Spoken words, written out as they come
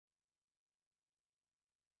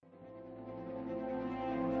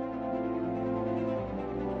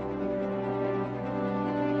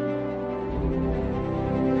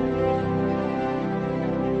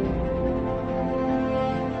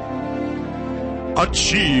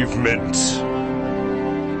Achievement.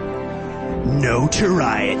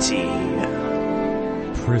 Notoriety.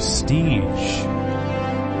 Prestige.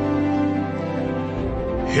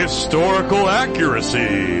 Historical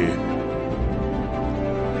accuracy.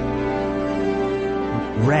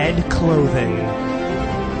 Red clothing.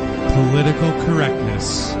 Political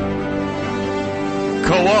correctness.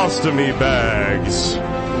 Colostomy bags.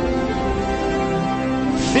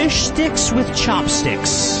 Fish sticks with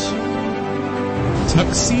chopsticks.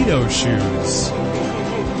 Tuxedo shoes.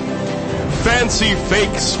 Fancy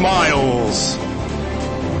fake smiles.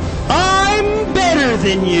 I'm better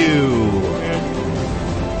than you.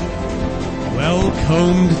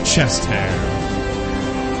 Well-combed chest hair.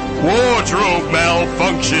 Wardrobe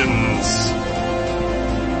malfunctions.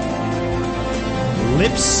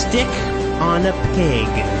 Lipstick on a pig.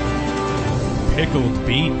 Pickled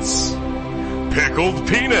beets. Pickled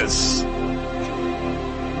penis.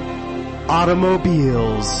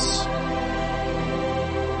 Automobiles.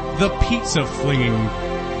 The pizza flinging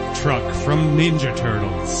truck from Ninja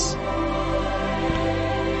Turtles.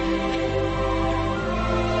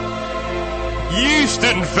 Yeast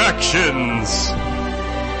infections.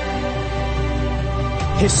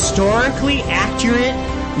 Historically accurate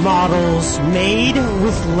models made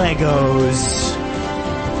with Legos.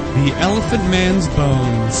 The Elephant Man's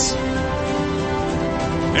bones.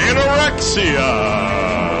 Anorexia.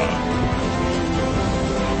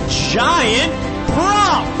 Giant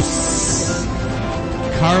props.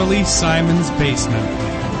 Carly Simon's basement.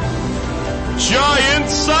 Giant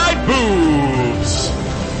side boobs.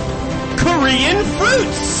 Korean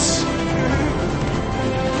fruits.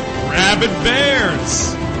 Rabid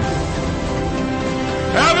bears.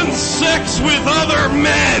 Having sex with other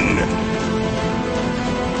men.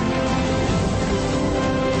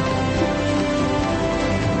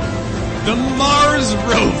 The Mars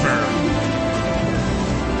rover.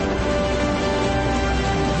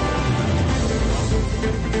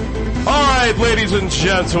 All right, ladies and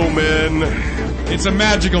gentlemen, It's a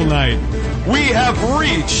magical night. we have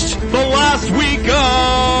reached the last week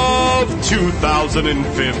of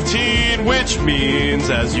 2015, which means,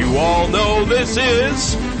 as you all know, this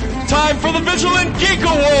is time for the Vigilant Geek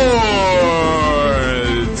Awards.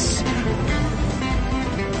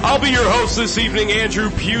 I'll be your host this evening, Andrew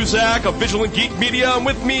Puzak of Vigilant Geek Media, and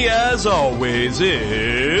with me, as always,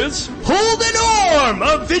 is Holden Orm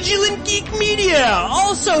of Vigilant Geek Media,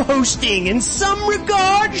 also hosting in some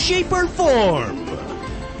regard, shape, or form.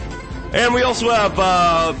 And we also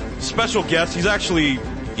have special guest. He's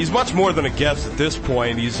much more than a guest at this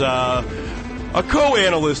point. He's a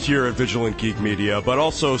co-analyst here at Vigilant Geek Media, but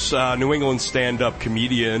also New England stand-up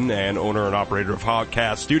comedian and owner and operator of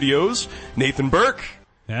Hogcast Studios, Nathan Burke.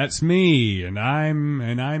 That's me, and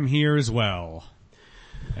I'm here as well.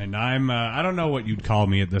 And I don't know what you'd call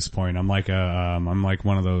me at this point. I'm like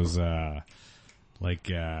one of those,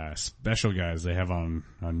 special guys they have on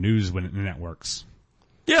news networks.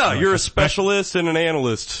 Yeah, you're a specialist and an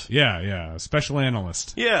analyst. Yeah, a special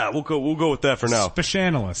analyst. Yeah, we'll go with that for now.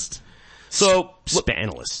 Specianalyst. So,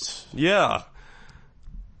 Spanalist. yeah,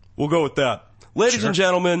 we'll go with that. Ladies and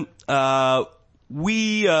gentlemen,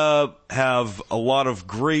 we have a lot of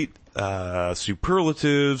great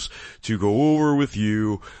superlatives to go over with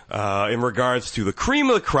you in regards to the cream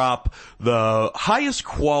of the crop, the highest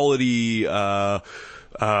quality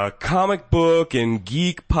comic book and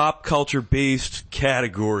geek pop culture based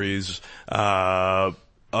categories of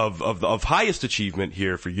highest achievement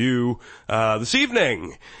here for you this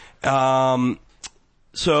evening.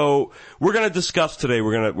 So we're going to discuss today.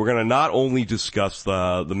 We're going to not only discuss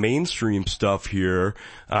the mainstream stuff here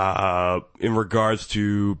in regards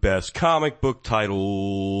to best comic book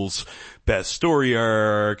titles, best story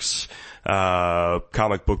arcs,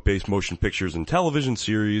 comic book based motion pictures and television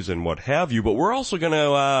series and what have you, but we're also going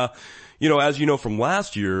to as you know from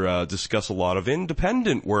last year, discuss a lot of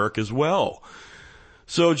independent work as well.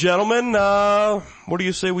 So, gentlemen, what do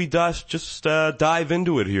you say we just dive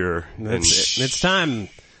into it here? It's time,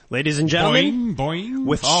 ladies and gentlemen. Boing, boing.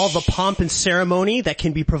 With all the pomp and ceremony that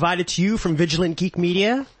can be provided to you from Vigilant Geek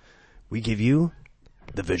Media, we give you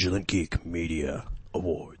the Vigilant Geek Media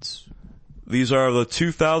Awards. These are the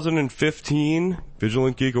 2015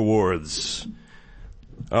 Vigilant Geek Awards.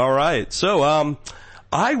 All right. So,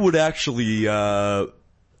 I would actually,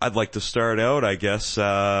 I'd like to start out, I guess,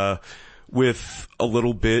 with a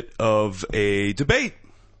little bit of a debate.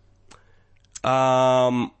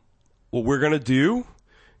 What we're going to do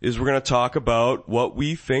is we're going to talk about what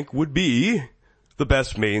we think would be the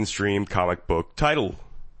best mainstream comic book title.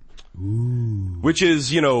 Which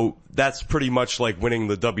is, that's pretty much like winning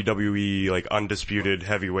the WWE, like, undisputed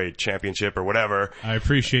heavyweight championship or whatever. I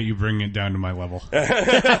appreciate you bringing it down to my level.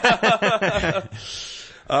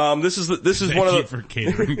 This is Thank one of you the, for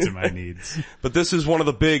catering to my needs. but this is one of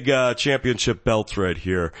the big, championship belts right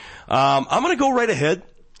here. I'm gonna go right ahead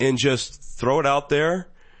and just throw it out there.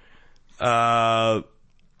 I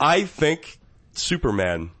think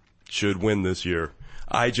Superman should win this year.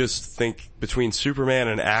 I just think between Superman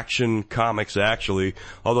and Action Comics, actually,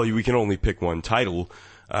 although we can only pick one title,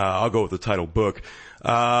 I'll go with the title book.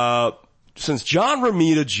 Since John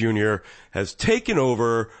Romita Jr. has taken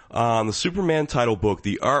over on the Superman title book,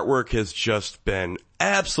 the artwork has just been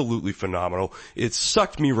absolutely phenomenal. It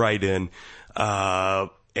sucked me right in,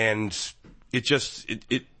 and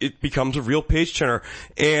it becomes a real page turner.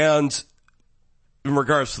 And in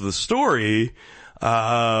regards to the story,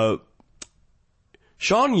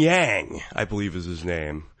 Sean Yang, I believe is his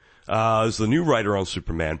name, is the new writer on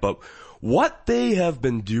Superman. But what they have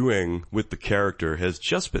been doing with the character has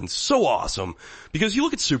just been so awesome. Because you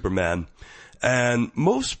look at Superman, and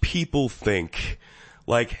most people think,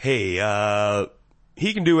 like, hey,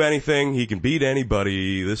 he can do anything, he can beat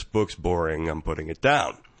anybody, this book's boring, I'm putting it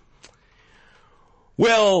down.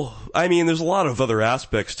 Well, I mean, there's a lot of other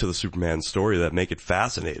aspects to the Superman story that make it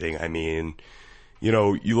fascinating. I mean, you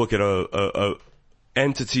look at a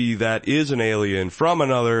entity that is an alien from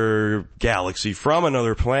another galaxy, from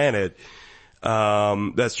another planet,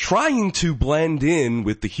 that's trying to blend in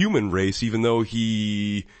with the human race, even though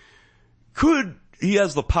he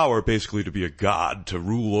has the power basically to be a god, to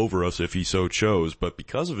rule over us if he so chose, but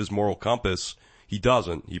because of his moral compass, he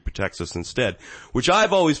doesn't. He protects us instead, which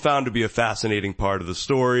I've always found to be a fascinating part of the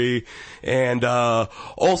story. And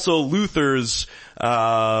also Luthor's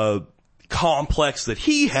complex that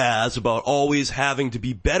he has about always having to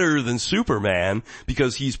be better than Superman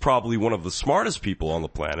because he's probably one of the smartest people on the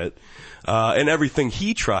planet, and everything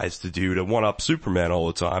he tries to do to one-up Superman all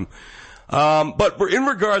the time. But in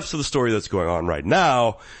regards to the story that's going on right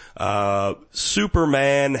now,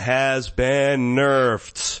 Superman has been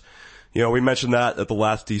nerfed. We mentioned that at the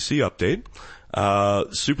last DC update.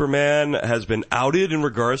 Superman has been outed in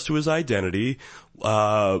regards to his identity.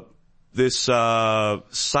 This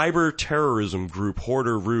cyber terrorism group,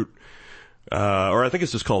 Hoarder Root, or I think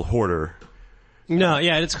it's just called Hoarder. No,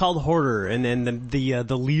 yeah, it's called Hoarder, and then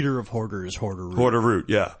the leader of Hoarder is Hoarder Root. Hoarder Root,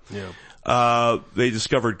 yeah. Yeah. They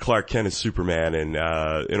discovered Clark Kent as Superman, and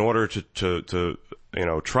in order to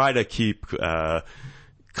try to keep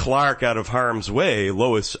Clark out of harm's way,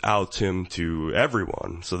 Lois outs him to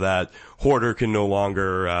everyone so that Hoarder can no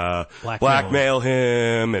longer blackmail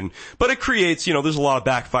him. But it creates, there's a lot of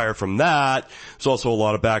backfire from that. There's also a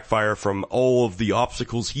lot of backfire from all of the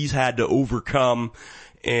obstacles he's had to overcome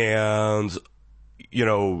and,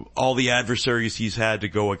 all the adversaries he's had to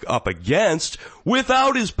go up against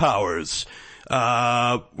without his powers.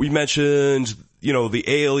 We mentioned, the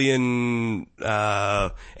alien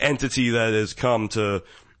entity that has come to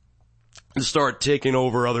start taking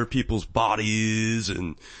over other people's bodies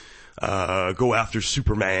and go after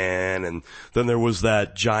Superman. And then there was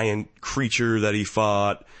that giant creature that he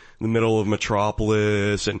fought in the middle of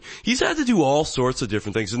Metropolis, and he's had to do all sorts of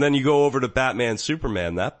different things. And then you go over to Batman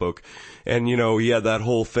Superman, that book, and he had that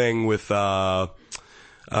whole thing with the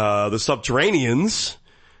Subterraneans.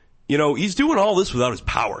 He's doing all this without his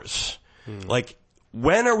powers. Like,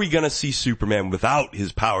 when are we gonna see Superman without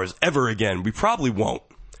his powers ever again? We probably won't.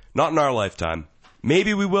 Not in our lifetime.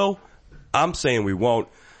 Maybe we will. I'm saying we won't.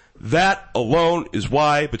 That alone is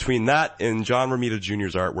why, between that and John Romita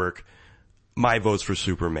Jr.'s artwork, my vote's for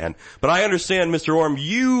Superman. But I understand, Mr. Orm,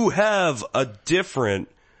 you have a different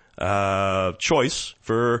choice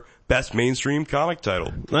for best mainstream comic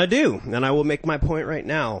title. I do, and I will make my point right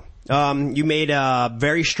now. You made a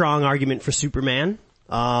very strong argument for Superman.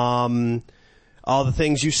 All the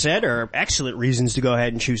things you said are excellent reasons to go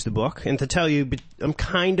ahead and choose the book. And to tell you, I'm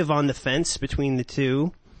kind of on the fence between the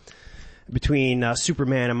two, between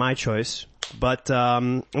Superman and my choice. But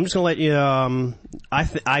I'm just going to let you.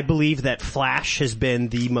 I believe that Flash has been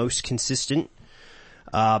the most consistent,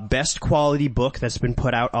 best quality book that's been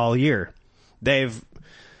put out all year. They've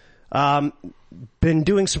been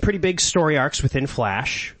doing some pretty big story arcs within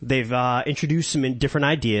Flash. They've introduced some different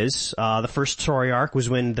ideas. The first story arc was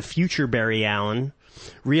when the future Barry Allen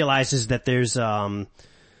realizes that there's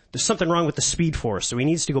something wrong with the Speed Force, so he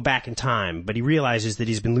needs to go back in time, but he realizes that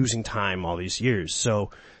he's been losing time all these years.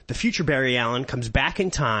 So the future Barry Allen comes back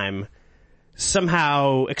in time,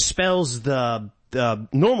 somehow expels the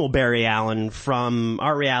normal Barry Allen from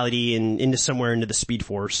our reality and into the Speed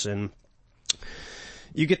Force, and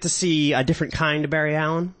you get to see a different kind of Barry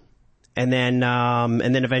Allen. And then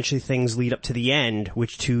eventually things lead up to the end,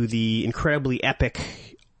 which to the incredibly epic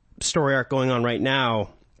story arc going on right now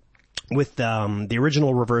with, the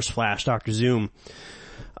original Reverse Flash, Dr. Zoom.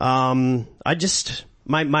 My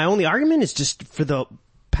only argument is just for the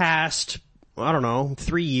past, I don't know,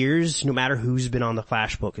 3 years, no matter who's been on the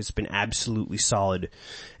Flash book, it's been absolutely solid.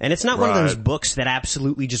 And it's not one of those books that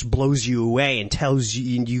absolutely just blows you away and tells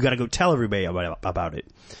you gotta go tell everybody about it.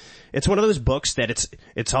 It's one of those books that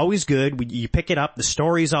it's always good. You pick it up, the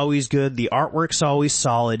story's always good, the artwork's always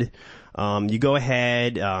solid. You go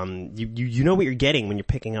ahead, you know what you're getting when you're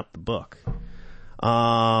picking up the book.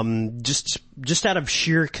 Just out of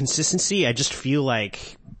sheer consistency, I just feel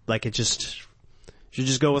like it just should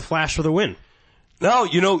just go with Flash for the win. No,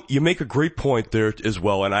 you make a great point there as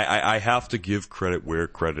well, and I have to give credit where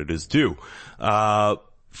credit is due.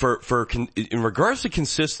 In regards to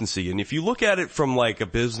consistency, and if you look at it from like a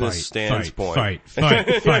business standpoint.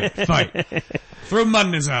 Fight. Throw mud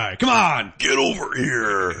in his eye. Come on! Get over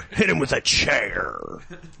here! Hit him with a chair!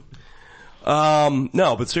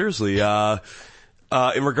 No, but seriously,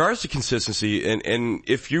 in regards to consistency, and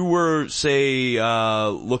if you were, say,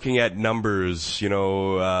 looking at numbers,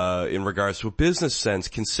 in regards to a business sense,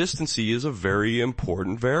 consistency is a very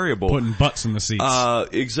important variable. Putting butts in the seats.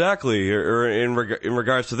 Exactly. Or in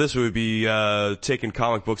regards to this, it would be, taking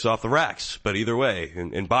comic books off the racks, but either way,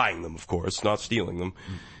 and buying them, of course, not stealing them.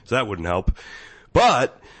 So that wouldn't help.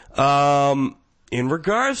 But, in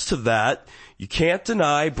regards to that, you can't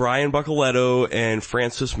deny Brian Buccoletto and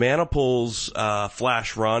Francis Manapul's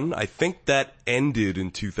Flash run. I think that ended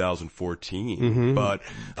in 2014. But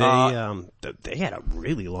they had a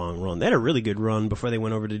really long run. They had a really good run before they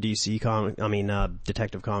went over to DC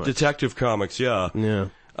Detective Comics. Detective Comics, yeah. Yeah.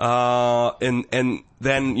 And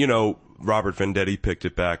then, Robert Venditti picked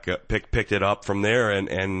it back up, picked it up from there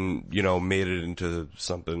and made it into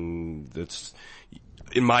something that's,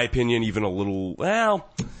 in my opinion, even a little,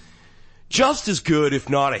 just as good, if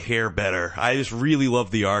not a hair better. I just really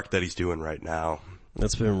love the arc that he's doing right now.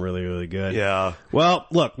 That's been really, really good. Yeah. Well,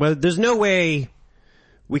 look, there's no way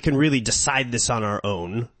we can really decide this on our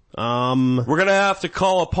own. We're gonna have to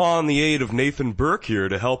call upon the aid of Nathan Burke here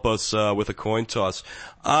to help us, with a coin toss.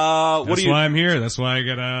 That's why I'm here. That's why I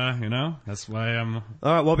gotta, that's why I'm...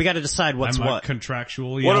 Alright, well, we gotta decide what's what.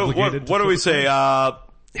 Contractually obligated. What do we say?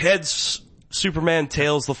 Heads Superman,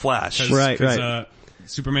 tails the Flash. Right.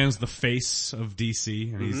 Superman's the face of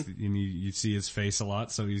DC, and you see his face a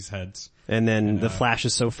lot, so he's heads. And then the Flash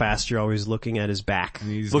is so fast, you're always looking at his back.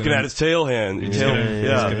 And he's looking at his tail hand. He's got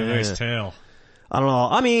a nice tail. I don't know.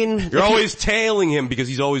 I mean, you're always tailing him because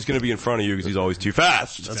he's always going to be in front of you because he's always too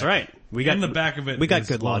fast. That's right. We got in the back of it. We got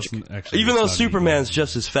good logic. Even though Superman's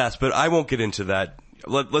just as fast, but I won't get into that.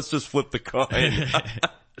 Let's just flip the coin.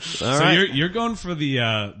 You're going for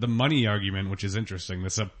the money argument, which is interesting.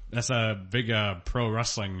 That's a big pro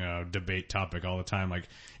wrestling debate topic all the time. Like,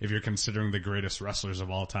 if you're considering the greatest wrestlers of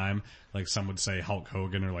all time, like some would say Hulk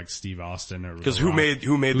Hogan or like Steve Austin, or because who made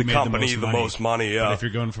the company the most money? Yeah. But if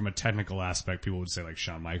you're going from a technical aspect, people would say like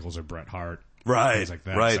Shawn Michaels or Bret Hart, right? Things like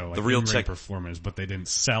that. Right. So, like, the real performers, but they didn't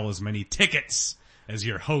sell as many tickets as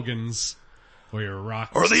your Hogans. Or your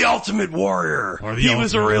Rock. Or the Ultimate Warrior. He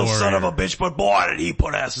was a real son of a bitch, but boy, did he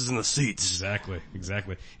put asses in the seats. Exactly. You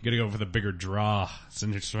gotta go for the bigger draw. It's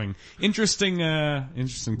an interesting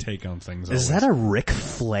take on things. Is that a Ric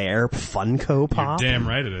Flair Funko Pop? You're damn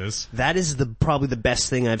right it is. That is probably the best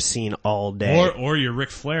thing I've seen all day. Or your Ric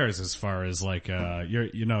Flairs, as far as like,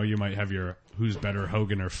 you might have your, who's better,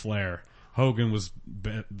 Hogan or Flair. Hogan was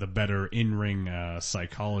the better in-ring,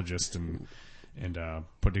 psychologist and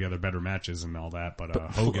put together better matches and all that, but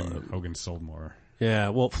Hogan sold more. Yeah,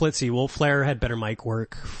 well, Flair had better mic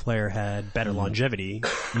work. Flair had better longevity.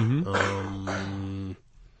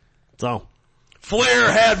 So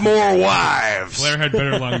Flair had more wives. Flair had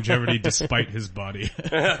better longevity despite his body.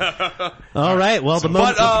 All right, well,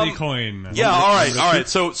 the coin. Yeah, all right.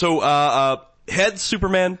 So heads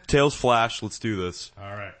Superman, tails Flash. Let's do this.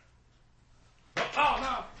 All right. Oh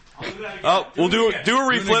no! I'll do that again. Oh, we'll do a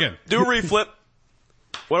reflip. Do a reflip.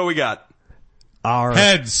 What do we got? All right.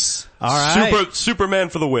 Heads. All right. Superman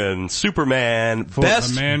for the win. Superman.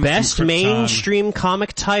 Best mainstream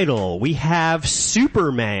comic title. We have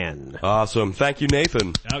Superman. Awesome. Thank you,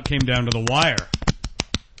 Nathan. That came down to the wire.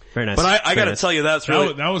 Very nice. But I gotta tell you, that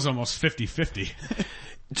was almost 50-50.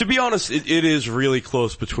 To be honest, it is really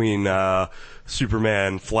close between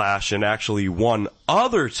Superman, Flash, and actually one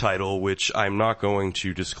other title, which I'm not going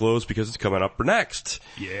to disclose because it's coming up for next.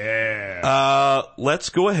 Yeah. Let's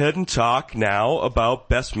go ahead and talk now about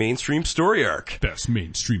Best Mainstream Story Arc. Best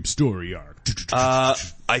mainstream story arc.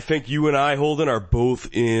 I think you and I, Holden, are both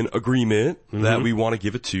in agreement that we want to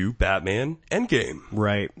give it to Batman Endgame.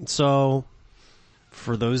 Right. So,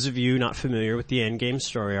 for those of you not familiar with the Endgame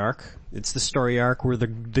story arc, it's the story arc where the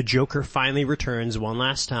Joker finally returns one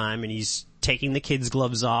last time, and he's taking the kids'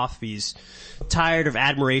 gloves off. He's tired of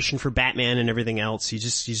admiration for Batman and everything else.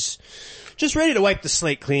 He's just ready to wipe the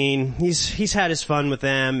slate clean. He's had his fun with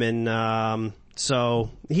them, and so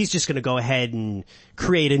he's just going to go ahead and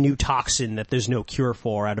create a new toxin that there's no cure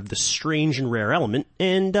for out of this strange and rare element,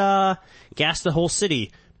 and gas the whole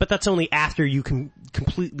city. But that's only after you can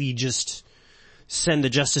completely just send the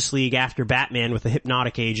Justice League after Batman with a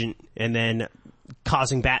hypnotic agent, and then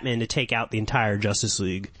causing Batman to take out the entire Justice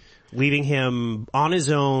League, leaving him on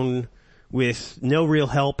his own with no real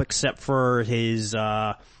help except for his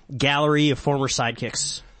gallery of former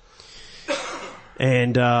sidekicks.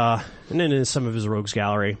 And then some of his rogues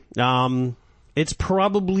gallery. It's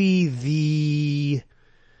probably the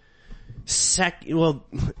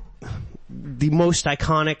most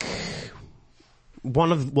iconic,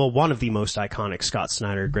 one of the most iconic Scott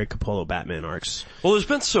Snyder, Greg Capullo Batman arcs. Well, there's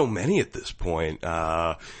been so many at this point.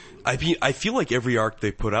 I feel like every arc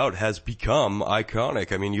they put out has become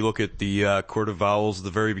iconic. I mean, you look at the Court of Owls at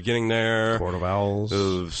the very beginning there. Court of Owls.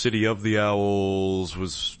 The City of the Owls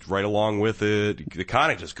was right along with it. It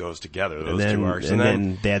kind of just goes together, those two arcs. And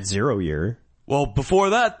then they had Zero Year. Well,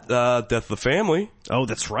 before that, Death of the Family. Oh,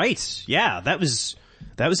 that's right. Yeah, that was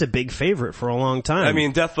a big favorite for a long time. I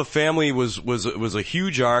mean, Death of the Family was a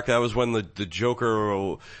huge arc. That was when the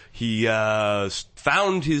Joker, he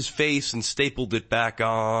found his face and stapled it back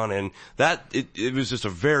on, and it was just a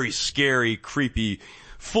very scary, creepy,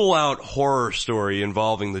 full-out horror story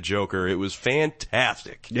involving the Joker. It was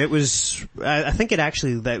fantastic. It was, I think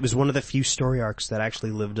that was one of the few story arcs that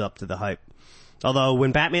actually lived up to the hype. Although,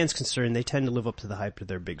 when Batman's concerned, they tend to live up to the hype of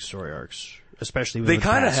their big story arcs. Especially they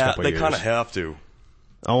kind of have to.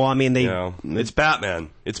 Oh, I mean, it's Batman.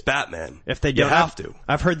 It's Batman. If they don't, you have to.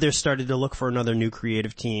 I've heard they're started to look for another new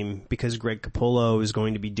creative team because Greg Capullo is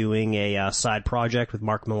going to be doing a side project with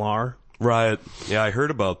Mark Millar. Right. Yeah, I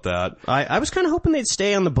heard about that. I was kind of hoping they'd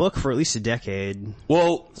stay on the book for at least a decade.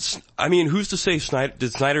 Well, I mean, who's to say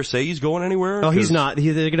did Snyder say he's going anywhere? Oh, he's not.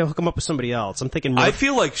 They're going to hook him up with somebody else. I'm thinking I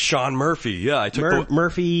feel like Sean Murphy. Yeah, I took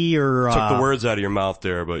Murphy or took the words out of your mouth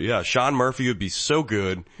there, but yeah, Sean Murphy would be so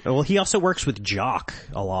good. Well, he also works with Jock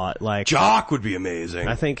a lot. Like Jock would be amazing.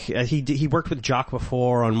 I think he worked with Jock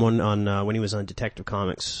before on when he was on Detective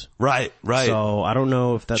Comics. Right. So I don't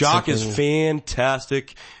know if that's Jock is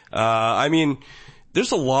fantastic. I mean,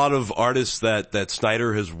 there's a lot of artists that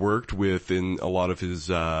Snyder has worked with in a lot of his,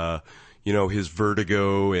 his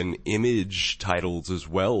Vertigo and Image titles as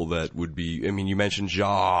well that would be, I mean, you mentioned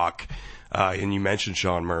Jock, and you mentioned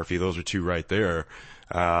Sean Murphy. Those are two right there.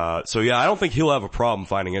 So yeah, I don't think he'll have a problem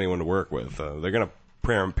finding anyone to work with. They're gonna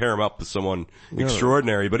pair him up with someone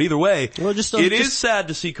extraordinary. But either way, it is sad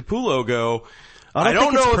to see Capullo go. I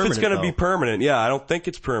don't know if it's gonna be permanent. Yeah, I don't think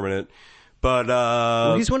it's permanent.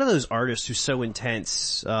 But he's one of those artists who's so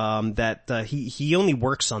intense that he only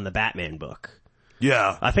works on the Batman book.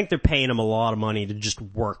 Yeah. I think they're paying him a lot of money to just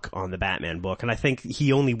work on the Batman book, and I think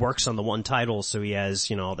he only works on the one title, so he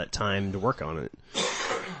has all that time to work on it.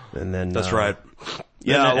 And then that's right.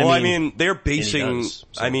 Yeah. Well, I mean, they're basing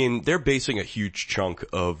they're basing a huge chunk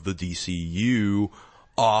of the DCU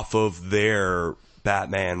off of their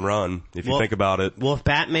Batman run, if you think about it. Well, if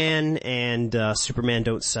Batman and Superman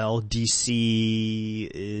don't sell, DC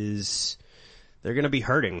they're gonna be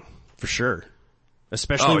hurting, for sure.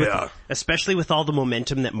 Especially with all the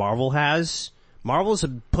momentum that Marvel has. Marvel's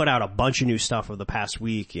put out a bunch of new stuff over the past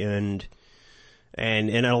week, and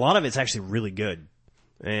a lot of it's actually really good.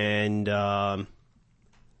 And they're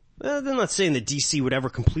not saying that DC would ever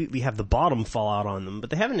completely have the bottom fall out on them,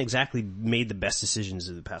 but they haven't exactly made the best decisions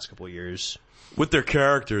in the past couple of years. With their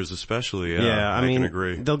characters especially, yeah. I can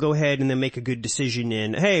agree. They'll go ahead and then make a good decision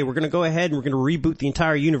in, hey, we're gonna go ahead and we're gonna reboot the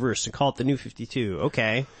entire universe and call it the New 52.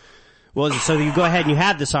 Okay. Well, so you go ahead and you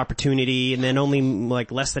have this opportunity, and then only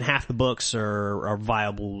like less than half the books are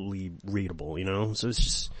viably readable, So it's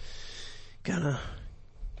just gotta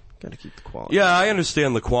keep the quality. Yeah, I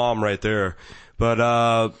understand the qualm right there.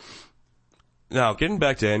 But now getting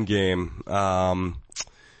back to Endgame,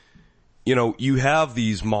 you have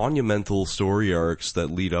these monumental story arcs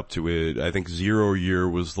that lead up to it. I think Zero Year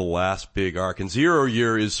was the last big arc, and Zero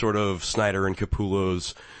Year is sort of Snyder and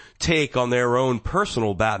Capullo's take on their own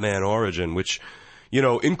personal Batman origin, which,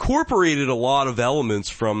 incorporated a lot of elements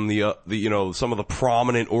from some of the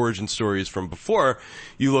prominent origin stories from before.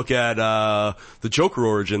 You look at, the Joker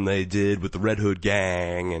origin they did with the Red Hood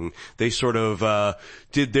gang, and they sort of,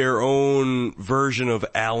 did their own version of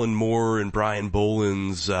Alan Moore and Brian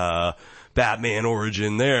Boland's, Batman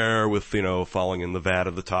origin there with, falling in the vat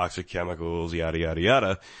of the toxic chemicals, yada, yada,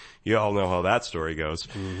 yada. You all know how that story goes.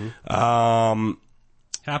 Mm-hmm.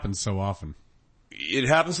 Happens so often. It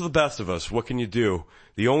happens to the best of us. What can you do?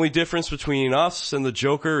 The only difference between us and the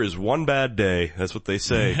Joker is one bad day. That's what they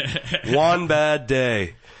say. One bad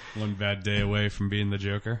day. One bad day away from being the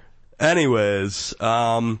Joker. Anyways,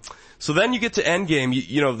 so then you get to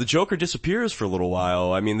Endgame. The Joker disappears for a little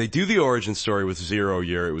while. I mean, they do the origin story with Zero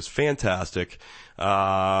Year. It was fantastic.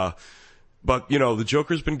 But, the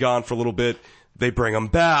Joker's been gone for a little bit. They bring him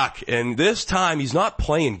back, and this time he's not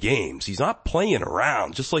playing games. He's not playing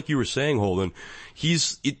around, just like you were saying, Holden.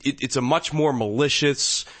 It's a much more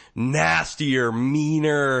malicious, nastier,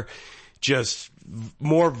 meaner, just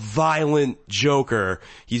more violent Joker.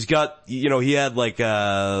 He's got, he had like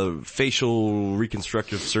facial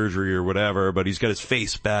reconstructive surgery or whatever, but he's got his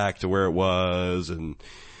face back to where it was, and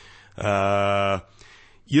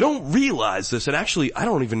you don't realize this, and actually, I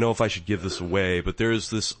don't even know if I should give this away, but there's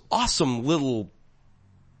this awesome little,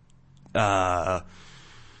 I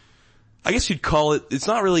guess you'd call it, it's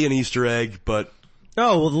not really an Easter egg, but...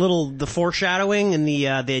 Oh, well, the foreshadowing in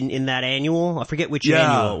in that annual? I forget which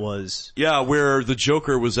annual it was. Yeah, where the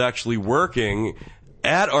Joker was actually working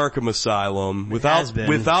at Arkham Asylum without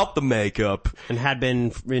the makeup. And had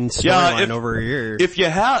been in storyline over a year. If you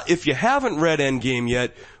haven't read Endgame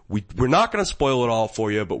yet, we're not going to spoil it all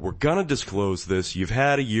for you, but we're going to disclose this. You've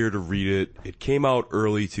had a year to read it. It came out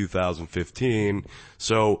early 2015.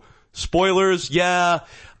 So, spoilers,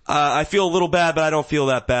 I feel a little bad, but I don't feel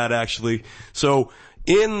that bad, actually. So,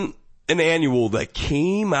 in an annual that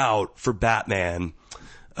came out for Batman,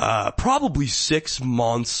 probably 6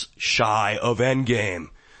 months shy of Endgame.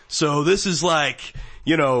 So, this is like,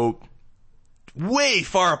 way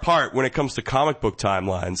far apart when it comes to comic book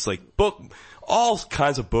timelines. Like, all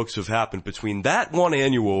kinds of books have happened between that one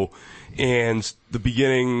annual and the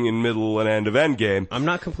beginning and middle and end of Endgame. I'm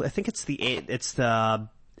not complete. I think it's the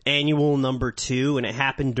annual number 2, and it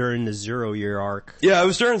happened during the 0 Year arc. Yeah, it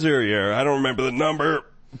was during 0 Year. I don't remember the number,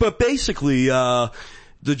 but basically, the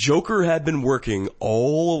Joker had been working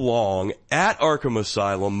all along at Arkham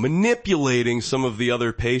Asylum, manipulating some of the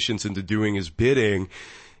other patients into doing his bidding.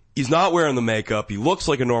 He's not wearing the makeup. He looks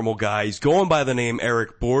like a normal guy. He's going by the name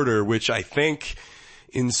Eric Border, which I think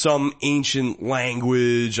in some ancient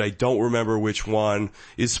language, I don't remember which one,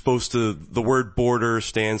 is supposed to, the word border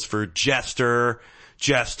stands for jester,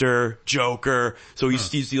 Joker. So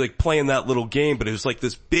he's like playing that little game, but it was like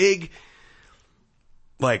this big,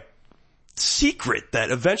 like, secret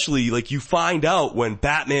that eventually, like, you find out when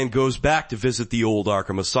Batman goes back to visit the old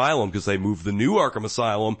Arkham Asylum, because they moved the new Arkham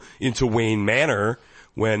Asylum into Wayne Manor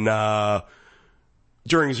when,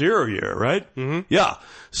 during 0 Year, right? Mm-hmm. Yeah.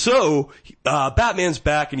 So, Batman's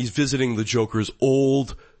back and he's visiting the Joker's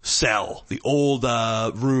old cell, the old,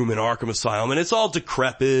 room in Arkham Asylum, and it's all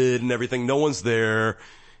decrepit and everything. No one's there.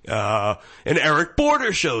 And Eric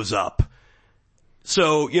Border shows up.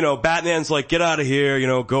 So, Batman's like, get out of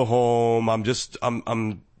here, go home. I'm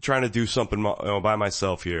trying to do something, by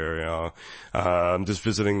myself here, I'm just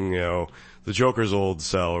visiting, the Joker's old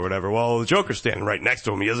cell or whatever. Well, the Joker's standing right next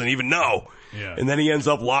to him. He doesn't even know. Yeah. And then he ends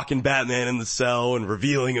up locking Batman in the cell and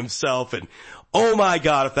revealing himself. And oh my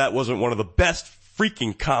God, if that wasn't one of the best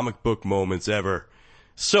freaking comic book moments ever.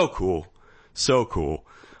 So cool. So cool.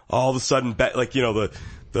 All of a sudden,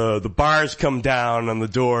 the bars come down on the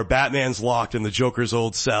door. Batman's locked in the Joker's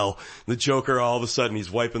old cell. The Joker, all of a sudden, he's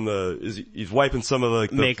wiping some of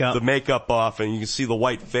the makeup off, and you can see the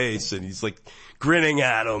white face, and he's like grinning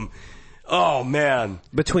at him. Oh man!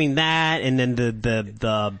 Between that and then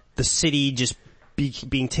the city just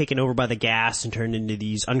being taken over by the gas and turned into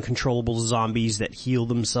these uncontrollable zombies that heal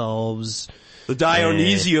themselves. The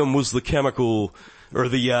Dionysium was the chemical, or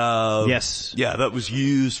the yes, yeah, that was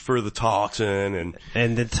used for the toxin,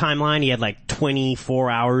 and the timeline. He had like 24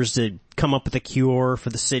 hours to come up with a cure for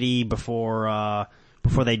the city before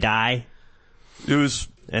they die. It was.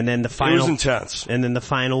 And then it was intense. And then the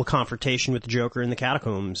final confrontation with the Joker in the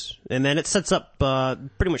catacombs. And then it sets up,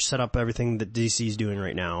 pretty much set up everything that DC's doing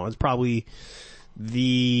right now. It's probably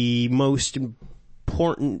the most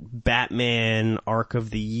important Batman arc of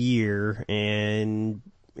the year, and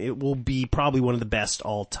it will be probably one of the best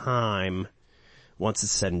all time once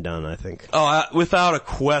it's said and done, I think. Oh, without a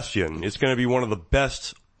question. It's going to be one of the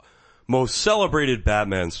best, most celebrated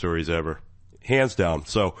Batman stories ever. Hands down.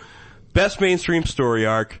 So, best mainstream story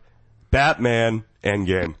arc, Batman,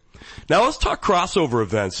 Endgame. Now let's talk crossover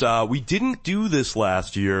events. We didn't do this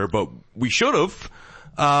last year, but we should have.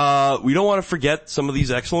 We don't want to forget some of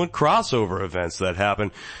these excellent crossover events that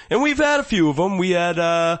happen. And we've had a few of them. We had,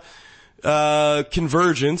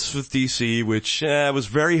 Convergence with DC, which, was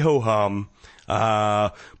very ho-hum.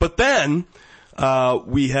 But then,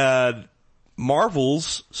 we had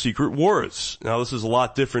Marvel's Secret Wars. Now this is a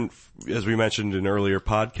lot different, as we mentioned in earlier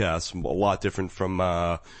podcasts, a lot different from,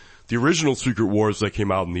 the original Secret Wars that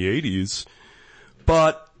came out in the 80s.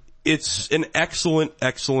 But it's an excellent,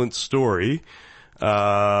 excellent story,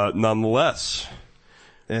 nonetheless.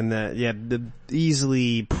 And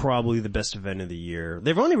easily probably the best event of the year.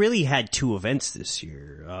 They've only really had 2 events this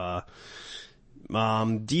year.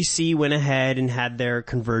 DC went ahead and had their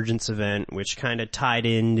Convergence event, which kind of tied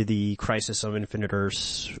into the Crisis of Infinite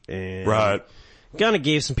Earths. And Right. kind of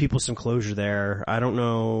gave some people some closure there. I don't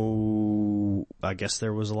know. I guess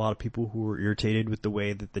there was a lot of people who were irritated with the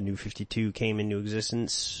way that the New 52 came into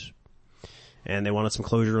existence, and they wanted some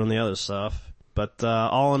closure on the other stuff. But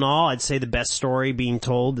all in all, I'd say the best story being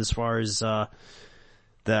told as far as the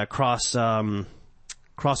crossover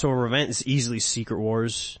event is easily Secret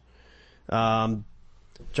Wars.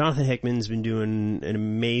 Jonathan Hickman's been doing an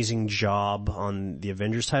amazing job on the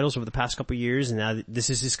Avengers titles over the past couple of years, and now this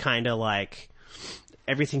is his kind of like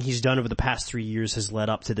everything he's done over the past 3 years has led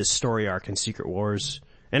up to this story arc in Secret Wars.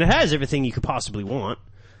 And it has everything you could possibly want.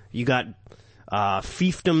 You got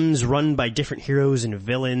fiefdoms run by different heroes and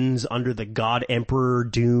villains under the God Emperor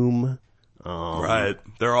Doom. Right.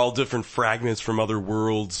 They're all different fragments from other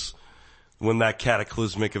worlds. When that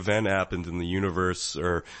cataclysmic event happened in the universe,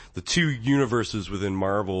 or the 2 universes within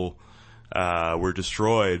Marvel were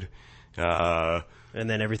destroyed. And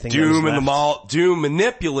then everything Doom that was and Doom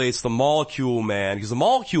manipulates the Molecule Man, because the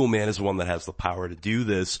Molecule Man is the one that has the power to do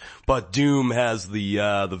this, but Doom has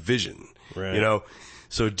the vision. Right. You know?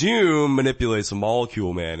 So Doom manipulates the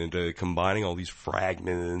Molecule Man into combining all these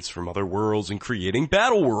fragments from other worlds and creating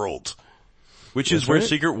Battle World, which is where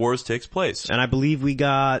Secret Wars takes place. And I believe we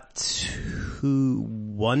got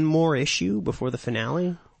one more issue before the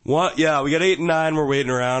finale. What? Yeah, we got 8 and 9 we're waiting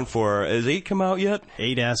around for. Has 8 come out yet?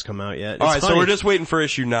 8 has come out yet. Alright, so we're just waiting for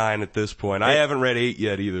issue 9 at this point. I haven't read 8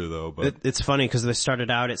 yet either though, but. It's funny because they started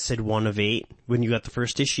out, it said 1 of 8 when you got the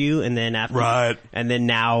first issue, and then after. Right. And then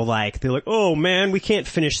now like, they're like, oh man, we can't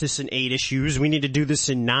finish this in 8 issues, we need to do this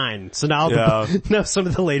in 9. So now now some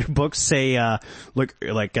of the later books say,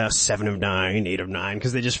 7 of 9, 8 of 9,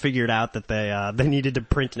 because they just figured out that they needed to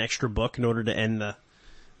print an extra book in order to end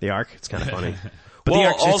the arc. It's kind of funny. But well, the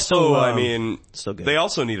arc's also, still, I mean, still good. They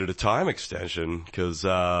also needed a time extension, cause,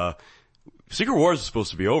 Secret Wars is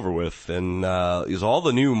supposed to be over with, and, all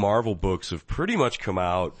the new Marvel books have pretty much come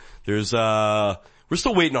out. There's, we're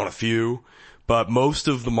still waiting on a few, but most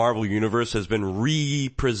of the Marvel universe has been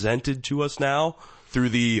re-presented to us now through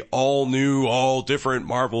the all new, all different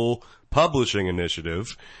Marvel publishing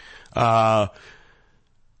initiative.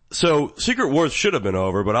 So Secret Wars should have been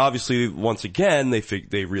over, but obviously once again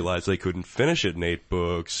they realized they couldn't finish it in 8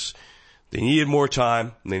 books. They needed more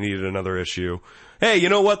time, and they needed another issue. Hey, you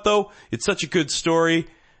know what though? It's such a good story.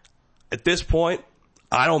 At this point,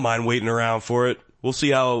 I don't mind waiting around for it. We'll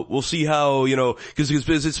see how, you know, cause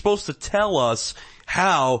it's supposed to tell us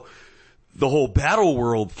how the whole Battle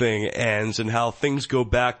World thing ends and how things go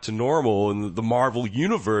back to normal and the Marvel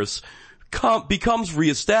universe becomes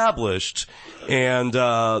reestablished, and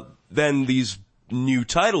then these new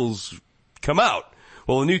titles come out.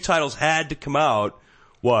 Well, the new titles had to come out,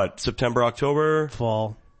 September, October?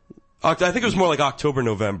 Fall. I think it was more like October,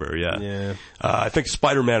 November, yeah. Yeah. I think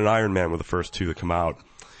Spider-Man and Iron Man were the first 2 that come out.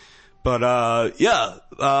 But, you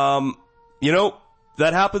know,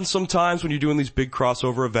 that happens sometimes when you're doing these big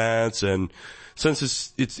crossover events, and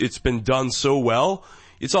since it's been done so well,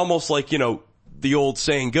 it's almost like, you know, the old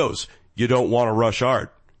saying goes, you don't want to rush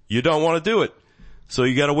art. You don't want to do it. So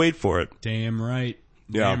you gotta wait for it. Damn right.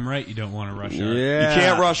 Yeah. Damn right you don't want to rush art. Yeah. You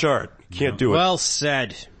can't rush art. You can't do it. Well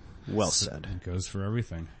said. Well said. It goes for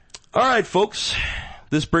everything. Alright folks,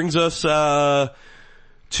 this brings us,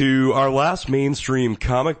 to our last mainstream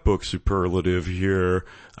comic book superlative here.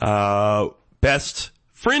 Best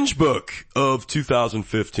Fringe Book of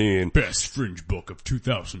 2015. Best Fringe Book of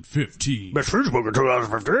 2015. Best Fringe Book of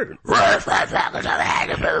 2015. Vince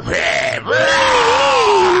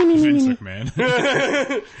McMahon.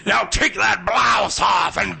 Now take that blouse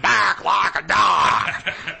off and back like a dog.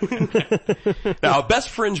 Now, best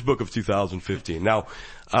fringe book of 2015. Now,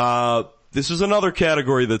 this is another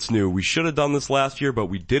category that's new. We should have done this last year, but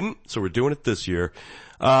we didn't, so we're doing it this year.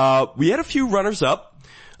 We had a few runners up.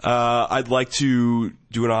 I'd like to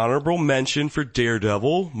do an honorable mention for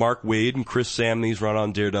Daredevil. Mark Waid and Chris Samney's run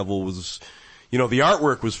on Daredevil was, the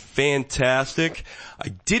artwork was fantastic. I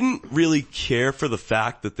didn't really care for the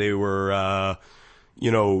fact that they were,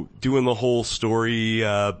 doing the whole story,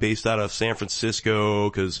 based out of San Francisco,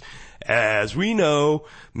 cause as we know,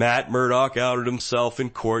 Matt Murdock outed himself in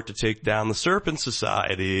court to take down the Serpent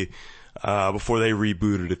Society, before they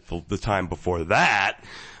rebooted it the time before that.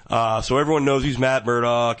 So everyone knows he's Matt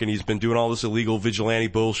Murdock and he's been doing all this illegal vigilante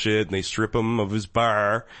bullshit and they strip him of his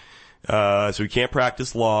bar. So he can't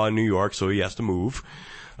practice law in New York, so he has to move.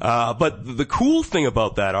 But the cool thing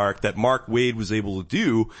about that arc that Mark Waid was able to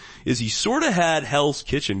do is he sort of had Hell's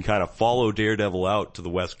Kitchen kind of follow Daredevil out to the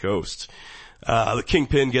West Coast. The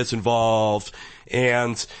Kingpin gets involved,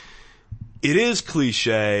 and it is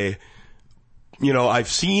cliche. I've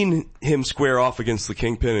seen him square off against the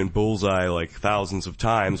Kingpin and Bullseye like thousands of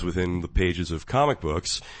times within the pages of comic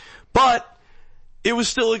books, but it was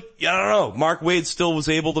still, Mark Waid still was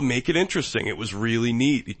able to make it interesting. It was really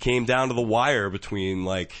neat. It came down to the wire between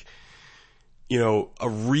a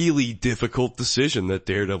really difficult decision that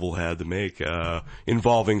Daredevil had to make,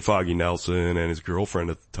 involving Foggy Nelson and his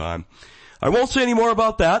girlfriend at the time. I won't say any more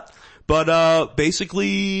about that, but,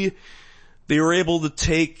 basically, they were able to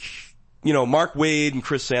take, Mark Waid and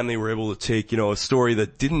Chris Samney were able to take, a story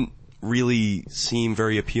that didn't really seem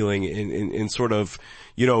very appealing in sort of,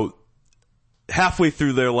 halfway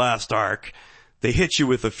through their last arc, they hit you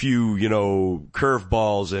with a few,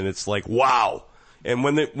 curveballs and it's like, wow. And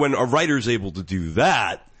when a writer's able to do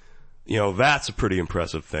that, that's a pretty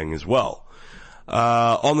impressive thing as well.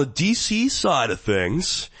 On the DC side of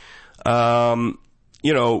things,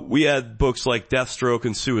 we had books like Deathstroke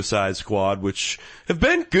and Suicide Squad, which have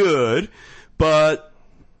been good, but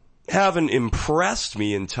haven't impressed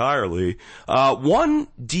me entirely. One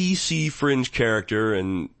DC fringe character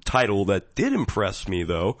and title that did impress me,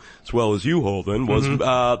 though, as well as you, Holden, was the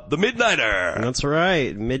Midnighter. That's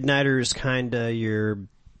right. Midnighter is kinda your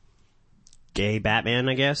gay Batman,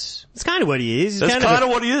 I guess. It's kinda what he is. That's kinda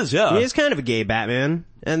what he is, yeah. He is kind of a gay Batman.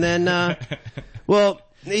 And then,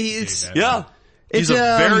 He's a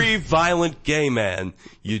very violent gay man.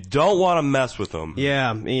 You don't want to mess with him.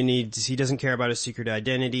 Yeah, and he doesn't care about his secret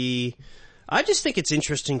identity. I just think it's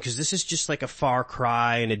interesting because this is just like a far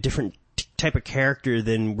cry and a different type of character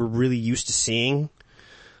than we're really used to seeing.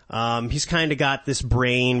 He's kind of got this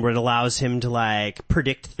brain where it allows him to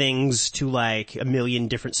predict things to a million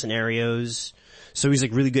different scenarios. So he's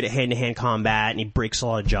really good at hand-to-hand combat and he breaks a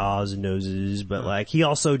lot of jaws and noses, but he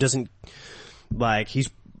also doesn't, he's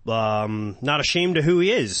not ashamed of who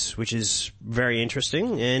he is, which is very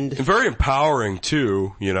interesting and very empowering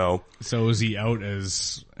too, So is he out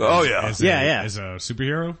as a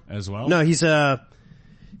superhero as well? No, he's one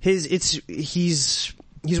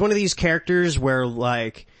of these characters where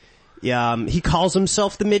he calls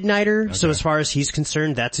himself the Midnighter. Okay. So as far as he's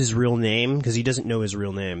concerned, that's his real name because he doesn't know his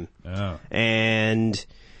real name. Oh. And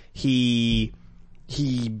he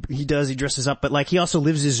dresses up, but he also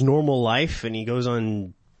lives his normal life and he goes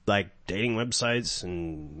on dating websites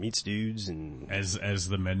and meets dudes and as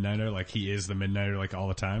the Midnighter, he is the Midnighter all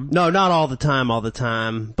the time. No, not all the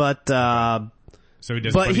time, but so he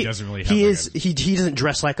doesn't. But he doesn't really. He doesn't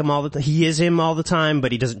dress like him all the time. He is him all the time,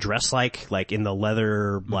 but he doesn't dress like in the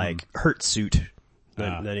leather hurt suit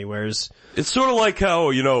that he wears. It's sort of like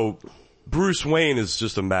how Bruce Wayne is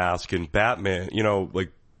just a mask and Batman.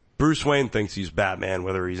 Bruce Wayne thinks he's Batman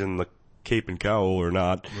whether he's in the cape and cowl or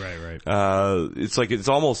not. Right. It's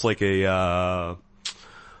almost like a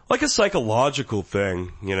psychological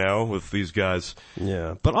thing, with these guys.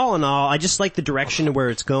 Yeah. But all in all, I just like the direction of where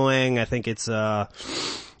it's going. I think it's a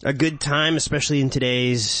good time, especially in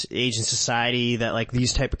today's age and society, that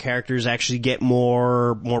these type of characters actually get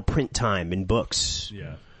more print time in books.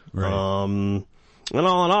 Yeah. Right. And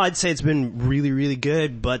all in all, I'd say it's been really, really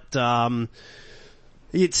good, but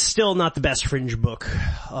it's still not the best fringe book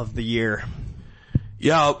of the year.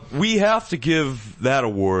 Yeah, we have to give that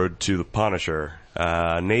award to The Punisher.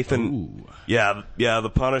 Nathan, Ooh. yeah, The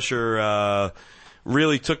Punisher,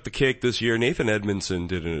 really took the cake this year. Nathan Edmondson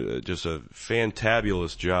did just a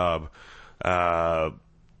fantabulous job,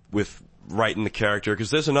 with writing the character,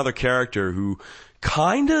 cause there's another character who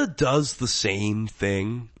kinda does the same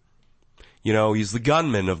thing. He's the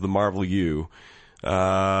gunman of the Marvel U.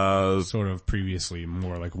 Sort of previously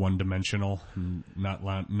more like one-dimensional, not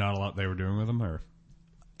a lot they were doing with them, or?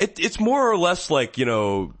 It's more or less like,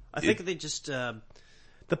 I think they just,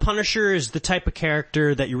 the Punisher is the type of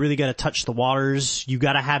character that you really gotta touch the waters. You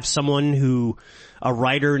gotta have someone a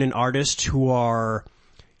writer and an artist who are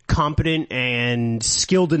competent and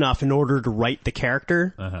skilled enough in order to write the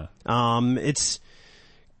character. It's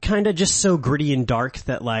kinda just so gritty and dark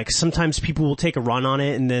that like sometimes people will take a run on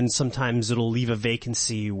it and then sometimes it'll leave a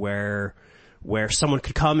vacancy where someone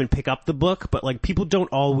could come and pick up the book, but like people don't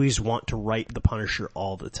always want to write the Punisher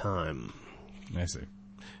all the time. I see.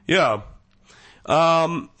 Yeah.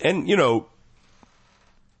 And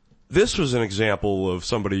this was an example of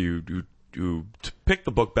somebody who picked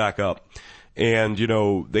the book back up. And,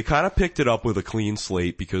 they kind of picked it up with a clean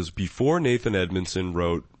slate because before Nathan Edmondson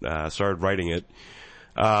started writing it,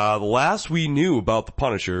 the last we knew about the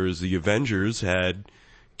Punisher is the Avengers had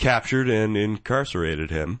captured and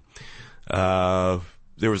incarcerated him. There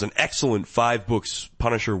was an excellent 5-book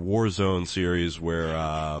Punisher Warzone series where,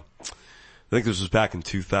 I think this was back in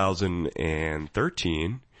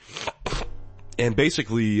 2013. And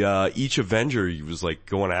basically, each Avenger, he was like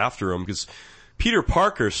going after him because Peter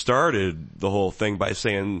Parker started the whole thing by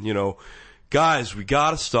saying, guys, we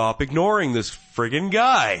gotta stop ignoring this friggin'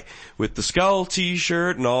 guy with the skull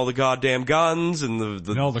t-shirt and all the goddamn guns and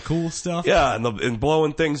and all the cool stuff. Yeah, and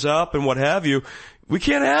blowing things up and what have you. We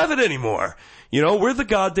can't have it anymore. We're the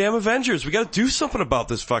goddamn Avengers. We gotta do something about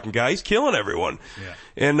this fucking guy. He's killing everyone. Yeah.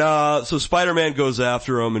 And, so Spider-Man goes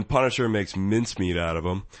after him and Punisher makes mincemeat out of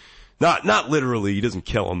him. Not literally, he doesn't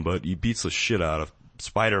kill him, but he beats the shit out of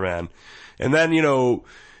Spider-Man. And then,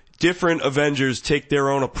 different Avengers take their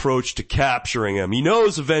own approach to capturing him. He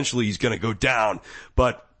knows eventually he's gonna go down,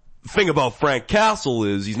 but the thing about Frank Castle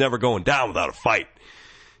is he's never going down without a fight.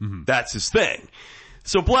 Mm-hmm. That's his thing.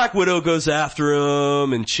 So Black Widow goes after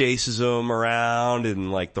him and chases him around in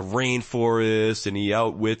like the rainforest and he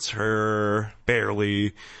outwits her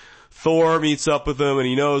barely. Thor meets up with him and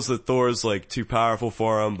he knows that Thor's like too powerful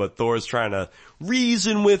for him, but Thor's trying to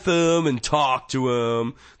reason with him and talk to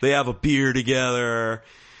him. They have a beer together.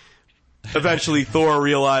 Eventually Thor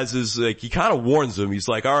realizes, like, he kind of warns him. He's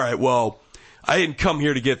like, all right, well, I didn't come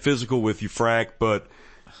here to get physical with you, Frank, but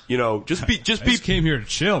just be. I just came here to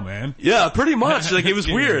chill, man. Yeah, pretty much. Like, it was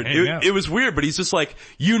weird. It was weird, but he's just like,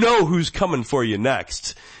 who's coming for you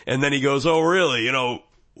next. And then he goes, oh, really?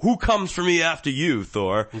 Who comes for me after you,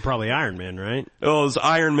 Thor? Probably Iron Man, right? Oh, it was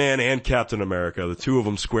Iron Man and Captain America. The two of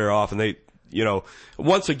them square off and they,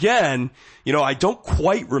 once again, I don't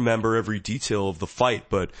quite remember every detail of the fight,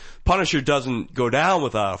 but Punisher doesn't go down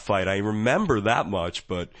without a fight. I remember that much,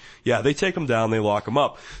 but yeah, they take him down, they lock him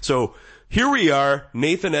up. So here we are,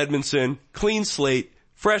 Nathan Edmondson, clean slate,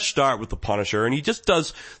 fresh start with the Punisher, and he just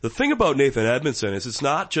does, the thing about Nathan Edmondson is it's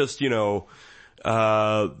not just, these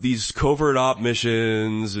covert op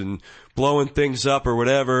missions and blowing things up or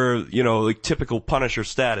whatever, like typical Punisher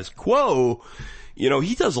status quo.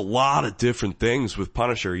 He does a lot of different things with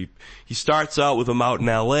Punisher. He starts out with him out in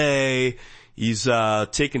LA. He's,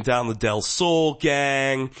 taken down the Del Sol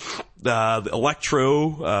gang, the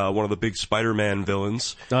Electro, one of the big Spider-Man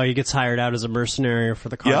villains. Oh, he gets hired out as a mercenary for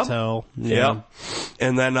the cartel. Yep. Yeah.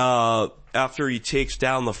 And then, after he takes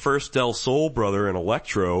down the first Del Sol brother in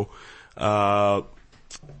Electro,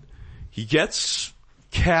 he gets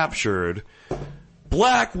captured.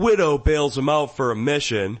 Black Widow bails him out for a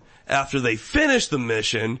mission. After they finish the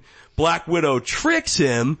mission, Black Widow tricks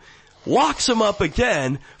him, locks him up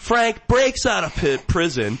again. Frank breaks out of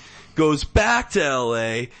prison, goes back to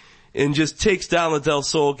LA, and just takes down the Del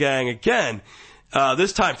Sol gang again.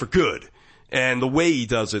 This time for good. And the way he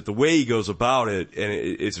does it, the way he goes about it, and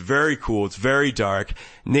it's very cool. It's very dark.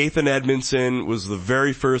 Nathan Edmondson was the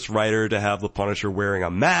very first writer to have the Punisher wearing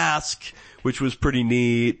a mask, which was pretty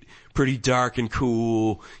neat, pretty dark and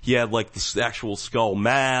cool. He had like the actual skull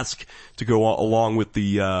mask to go along with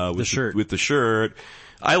the shirt. With the shirt.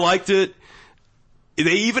 I liked it.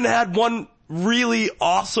 They even had one really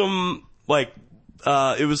awesome, like,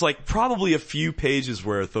 it was like probably a few pages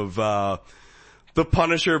worth of, the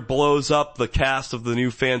Punisher blows up the cast of the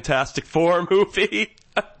new Fantastic Four movie.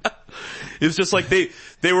 It was just like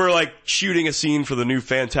they were like shooting a scene for the new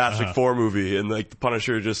Fantastic Four movie and like the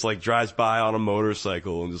Punisher just like drives by on a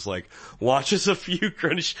motorcycle and just like launches a few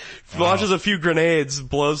grenades,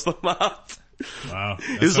 blows them up. Wow.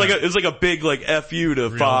 It was like a big like FU to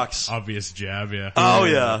Fox. Obvious jab, yeah.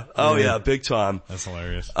 Oh yeah, big time. That's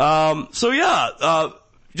hilarious. So yeah,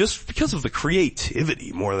 just because of the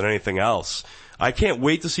creativity more than anything else. I can't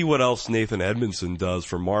wait to see what else Nathan Edmondson does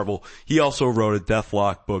for Marvel. He also wrote a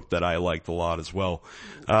Deathlock book that I liked a lot as well.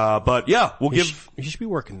 But yeah, he should be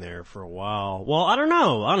working there for a while. Well, I don't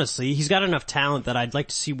know, honestly. He's got enough talent that I'd like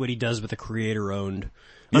to see what he does with a creator-owned.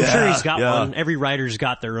 I'm sure he's got one. Every writer's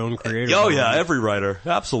got their own creator. Oh yeah, every writer.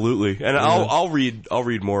 Absolutely. And I'll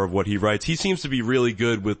read more of what he writes. He seems to be really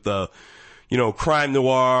good with the, crime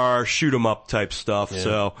noir, shoot 'em up type stuff. Yeah.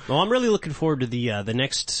 So, well, I'm really looking forward to the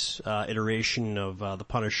next iteration of the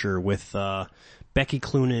Punisher with Becky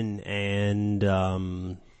Cloonan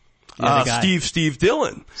and Steve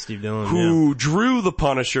Dillon. Steve Dillon, who drew the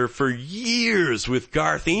Punisher for years with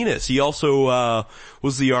Garth Ennis. He also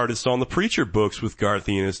was the artist on the Preacher books with Garth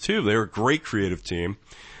Ennis too. They were a great creative team.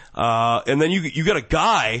 And then you got a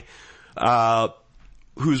guy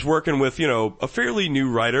who's working with, a fairly new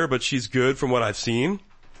writer, but she's good from what I've seen.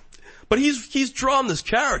 But he's drawn this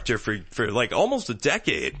character for like almost a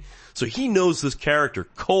decade. So he knows this character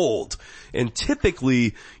cold. And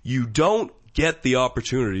typically you don't get the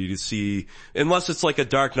opportunity to see, unless it's like a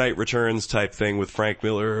Dark Knight Returns type thing with Frank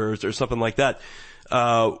Miller or something like that,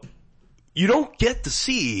 you don't get to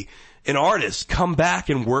see an artist come back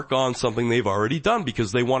and work on something they've already done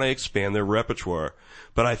because they want to expand their repertoire.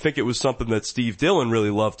 But I think it was something that Steve Dillon really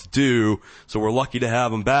loved to do, so we're lucky to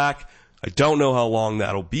have him back. I don't know how long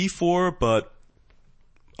that'll be for, but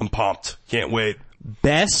I'm pumped. Can't wait.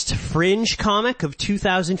 Best fringe comic of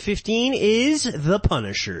 2015 is The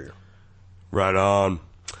Punisher. Right on.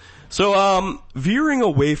 So, veering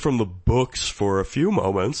away from the books for a few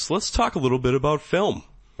moments, let's talk a little bit about film.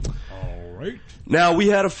 All right. Now, we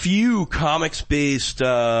had a few comics-based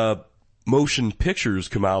motion pictures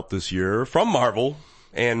come out this year from Marvel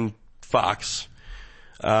and Fox.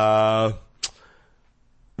 We had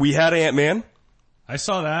Ant-Man. I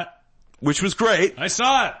saw that. Which was great. I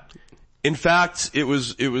saw it. In fact, it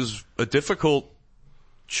was a difficult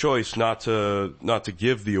choice not to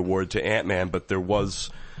give the award to Ant-Man, but there was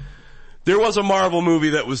a Marvel movie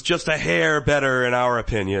that was just a hair better in our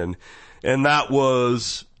opinion, and that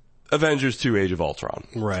was Avengers 2: Age of Ultron.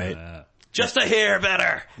 Right. Just a hair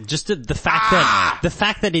better. Just the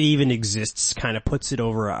fact that it even exists kind of puts it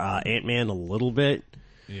over Ant-Man a little bit.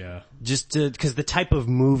 Yeah. Just because the type of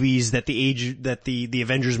movies that the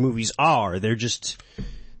Avengers movies are, they're just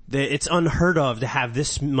it's unheard of to have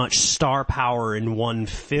this much star power in one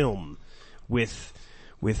film with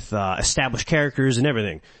established characters and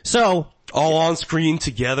everything. So all on screen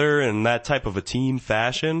together in that type of a team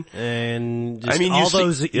fashion, and just all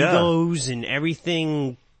those egos and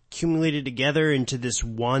everything accumulated together into this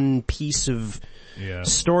one piece of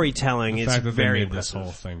storytelling. The It's fact that very they made impressive. this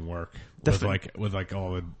whole thing work with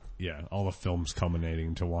all the films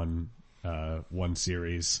culminating to one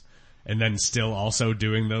series. And then still also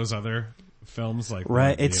doing those other films, like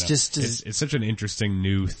right. It's just it's such an interesting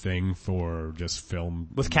new thing for just film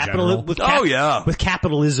with with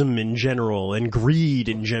capitalism in general and greed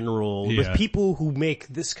in general. With people who make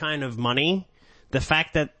this kind of money, the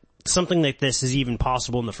fact that something like this is even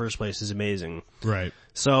possible in the first place is amazing. Right.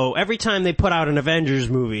 So every time they put out an Avengers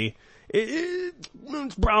movie,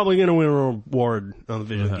 it's probably going to win an award on the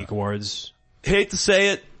Vigilant Geek Awards. Hate to say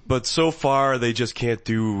it, but so far they just can't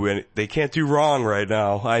do wrong right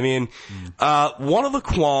now. I mean, one of the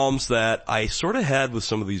qualms that I sort of had with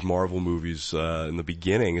some of these Marvel movies, in the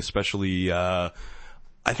beginning, especially, I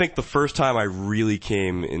think the first time I really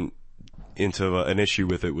came into an issue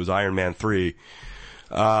with it was Iron Man 3.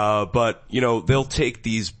 But, they'll take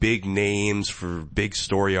these big names for big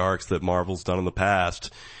story arcs that Marvel's done in the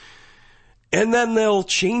past, and then they'll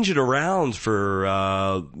change it around for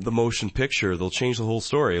the motion picture. They'll change the whole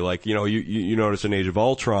story. Like, you notice in Age of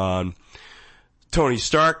Ultron, Tony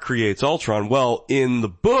Stark creates Ultron. Well, in the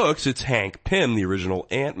books, it's Hank Pym, the original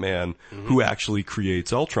Ant-Man, who actually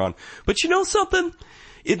creates Ultron. But you know something?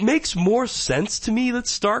 It makes more sense to me that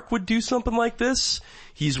Stark would do something like this.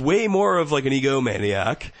 He's way more of like an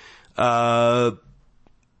egomaniac.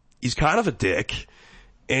 He's kind of a dick.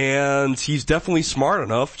 And he's definitely smart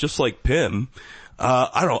enough, just like Pym.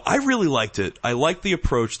 I don't know. I really liked it. I liked the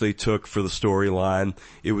approach they took for the storyline.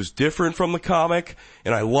 It was different from the comic,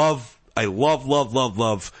 and I love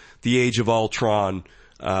the Age of Ultron,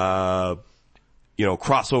 crossover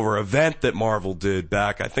event that Marvel did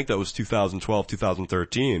back. I think that was 2012,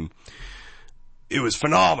 2013. It was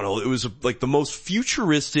phenomenal. It was like the most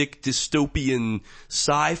futuristic, dystopian,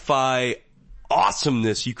 sci-fi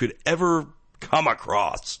awesomeness you could ever come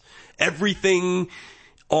across. Everything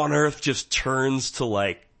on Earth just turns to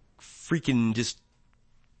like freaking just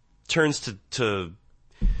turns to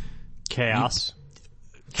chaos.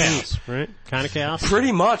 chaos, right? Kind of chaos.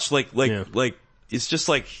 Pretty much, like, it's just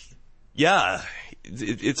like, yeah,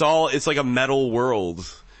 it's like a metal world,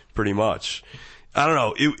 pretty much. I don't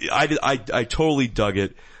know. I totally dug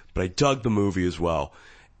it, but I dug the movie as well.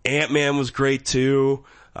 Ant-Man was great too.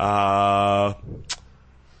 But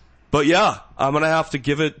yeah, we're gonna have to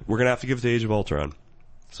give it to Age of Ultron.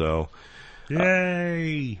 So.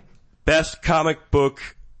 Yay! Best comic book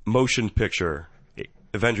motion picture.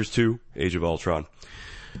 Avengers 2, Age of Ultron.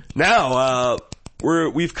 Now,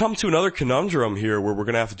 we've come to another conundrum here where we're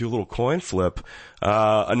gonna have to do a little coin flip.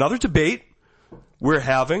 Another debate we're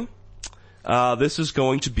having. This is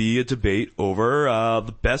going to be a debate over,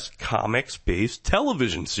 the best comics-based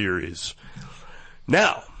television series.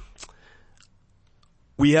 Now,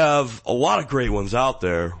 we have a lot of great ones out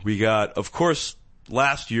there. We got, of course,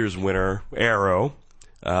 last year's winner, Arrow,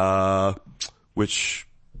 which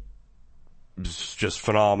is just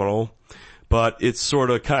phenomenal, but it's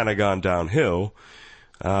sort of kind of gone downhill.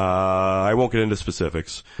 I won't get into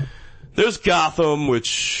specifics. There's Gotham,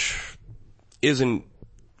 which isn't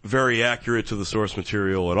very accurate to the source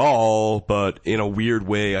material at all, but in a weird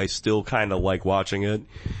way, I still kind of like watching it.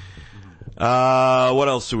 What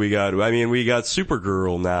else do we got? I mean, we got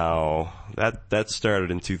Supergirl now. That started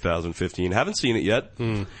in 2015. Haven't seen it yet.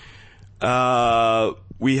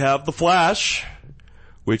 We have The Flash,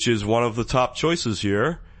 which is one of the top choices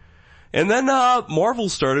here. And then, Marvel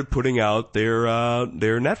started putting out their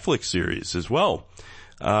Netflix series as well.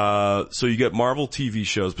 So you get Marvel TV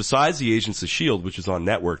shows besides the Agents of S.H.I.E.L.D., which is on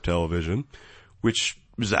network television, which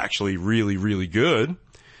is actually really, really good.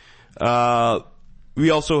 We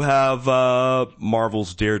also have,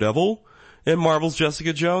 Marvel's Daredevil and Marvel's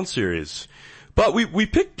Jessica Jones series. But we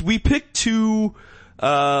picked two,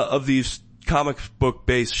 of these comic book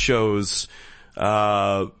based shows.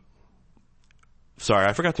 Sorry,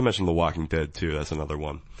 I forgot to mention The Walking Dead too. That's another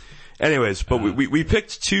one. Anyways, but we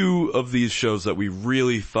picked two of these shows that we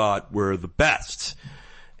really thought were the best.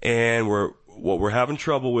 And what we're having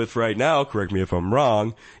trouble with right now, correct me if I'm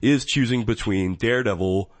wrong, is choosing between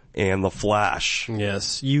Daredevil and The Flash.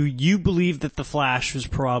 Yes. You believe that The Flash was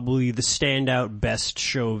probably the standout best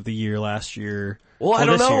show of the year last year. Well, I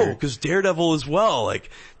don't know, because Daredevil as well. Like,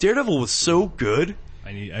 Daredevil was so good.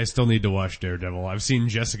 I still need to watch Daredevil. I've seen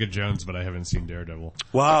Jessica Jones, but I haven't seen Daredevil.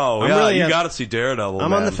 Wow, you gotta see Daredevil,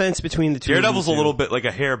 I'm on the fence between the two. Daredevil's a little bit like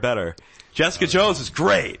a hair better. Jessica Jones is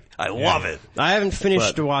great. I love it. I haven't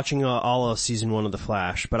finished watching all of season 1 of The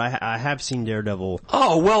Flash, but I have seen Daredevil.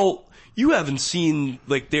 Oh, well, you haven't seen,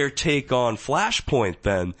 like, their take on Flashpoint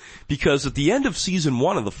then, because at the end of season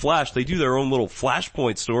 1 of The Flash, they do their own little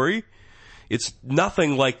Flashpoint story. It's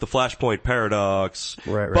nothing like the Flashpoint paradox,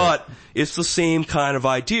 right. But it's the same kind of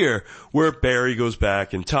idea where Barry goes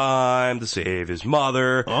back in time to save his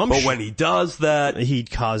mother, but when he does that, he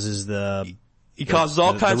causes all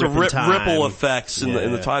kinds of ripple effects in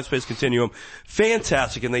the time-space continuum.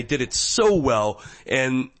 Fantastic, and they did it so well,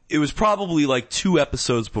 and it was probably like 2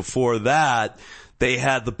 episodes before that, they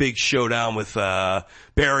had the big showdown with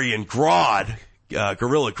Barry and Grodd,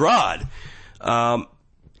 Gorilla Grodd.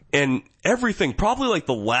 And everything, probably like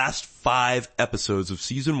the last 5 episodes of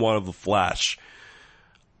season 1 of The Flash,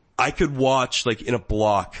 I could watch like in a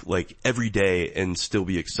block like every day and still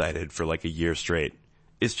be excited for like a year straight.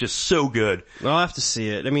 It's just so good. I'll have to see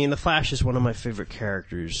it. I mean, The Flash is one of my favorite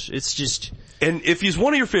characters. It's just... And if he's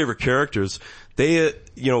one of your favorite characters, they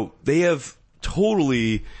have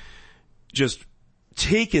totally just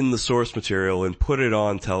taken the source material and put it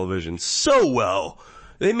on television so well.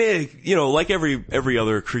 They make, like every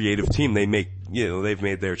other creative team, they've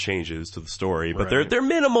made their changes to the story, but they're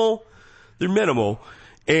minimal. They're minimal.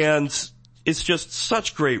 And it's just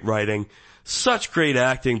such great writing, such great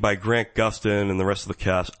acting by Grant Gustin and the rest of the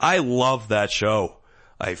cast. I love that show.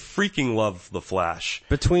 I freaking love The Flash.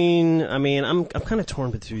 I'm kind of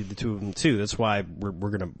torn between the two of them too. That's why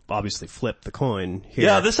we're gonna obviously flip the coin here.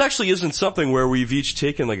 Yeah, this actually isn't something where we've each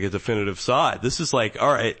taken like a definitive side. This is like,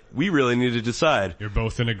 alright, we really need to decide. You're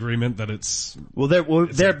both in agreement that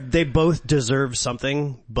they both deserve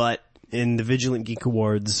something, but in the Vigilant Geek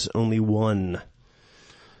Awards, only one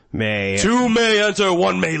may. 2 may enter,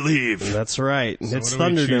 1 may leave. That's right. So it's what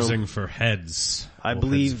are we Thunderdome. choosing for heads? I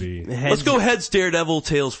believe heads Let's go heads Daredevil,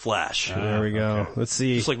 tails Flash. There we go. Okay. Let's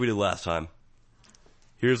see. Just like we did last time.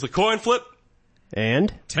 Here's the coin flip.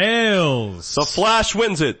 And? Tails! The Flash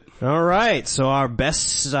wins it. Alright, so our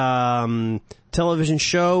best, television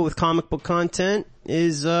show with comic book content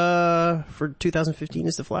is, for 2015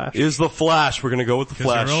 is The Flash. Is The Flash. We're gonna go with The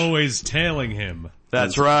Flash. You're always tailing him.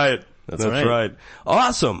 That's right. That's right.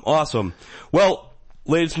 Awesome. Well,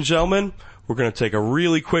 ladies and gentlemen, We're going to take a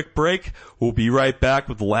really quick break. We'll be right back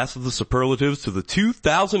with the last of the superlatives to the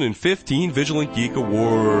 2015 Vigilant Geek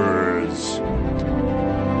Awards.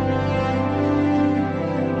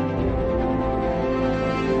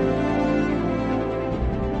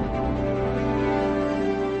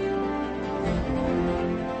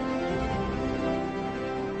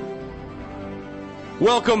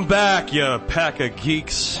 Welcome back, you pack of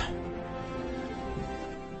geeks.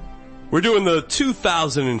 We're doing the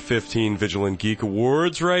 2015 Vigilant Geek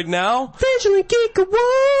Awards right now. Vigilant Geek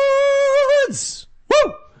Awards!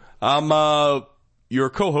 Woo! I'm, your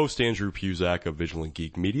co-host Andrew Puzak of Vigilant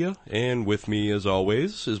Geek Media, and with me, as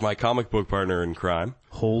always, is my comic book partner in crime,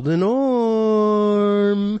 Holden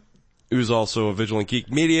Orm, who's also a Vigilant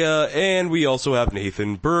Geek Media, and we also have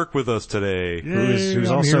Nathan Burke with us today.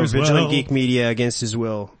 who's also Vigilant Geek Media against his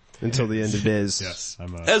will until the end of days. Yes,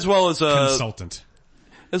 I'm a As well as a consultant.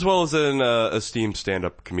 As well as an esteemed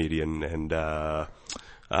stand-up comedian and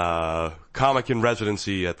comic in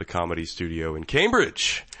residency at the Comedy Studio in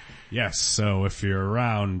Cambridge. Yes, so if you're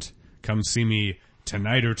around, come see me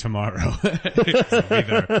tonight or tomorrow. I'll be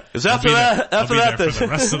there. Is after that for the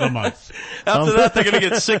rest of the month. After that, they're gonna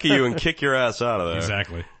get sick of you and kick your ass out of there.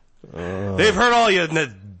 Exactly. They've heard all your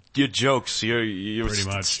jokes. You're Pretty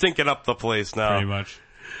much. stinking up the place now. Pretty much.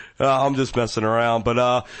 I'm just messing around,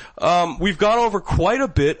 but we've gone over quite a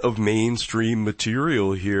bit of mainstream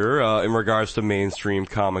material here in regards to mainstream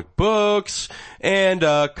comic books and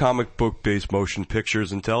comic book-based motion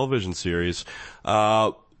pictures and television series.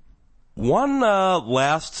 One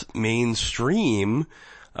last mainstream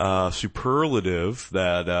superlative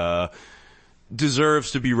that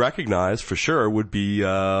deserves to be recognized for sure would be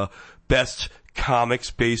best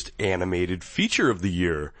comics-based animated feature of the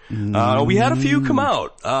year. We had a few come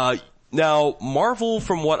out. Now, Marvel,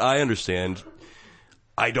 from what I understand,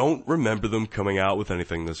 I don't remember them coming out with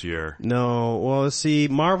anything this year. No, well, see,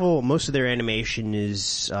 Marvel, most of their animation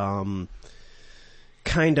is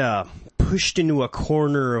kinda pushed into a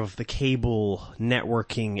corner of the cable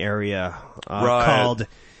networking area called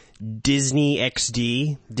Disney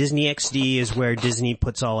XD. Disney XD is where Disney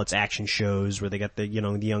puts all its action shows, where they got the,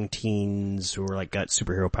 the young teens who are like got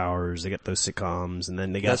superhero powers. They got those sitcoms, and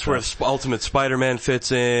then they got that's where Ultimate Spider-Man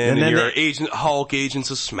fits in, and your Hulk,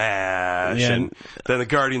 Agents of Smash, and then the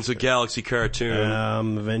Guardians of the Galaxy cartoon,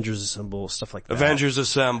 Avengers Assemble, stuff like that. Avengers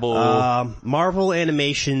Assemble. Marvel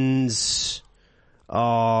animations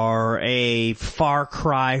are a far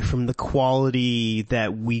cry from the quality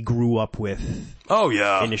that we grew up with. Oh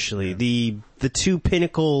yeah. Initially, the two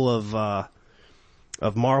pinnacle of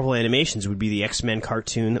Marvel animations would be the X-Men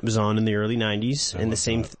cartoon that was on in the early 90s, and the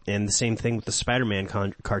same thing with the Spider-Man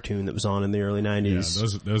cartoon that was on in the early 90s.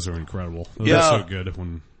 Yeah, those are incredible. Those are so good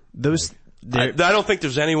when I don't think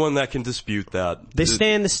there's anyone that can dispute that. They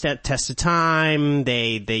stand the test of time.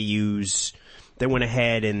 They went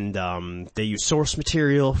ahead and they used source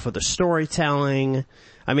material for the storytelling.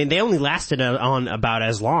 I mean, they only lasted on about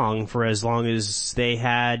as long as they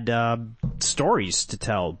had stories to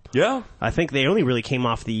tell. Yeah, I think they only really came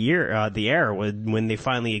off the air when they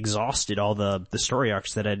finally exhausted all the story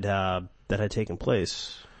arcs that had taken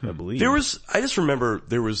place. I believe I just remember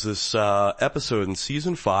there was this episode in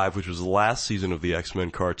season 5, which was the last season of the X-Men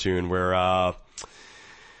cartoon, where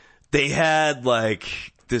they had like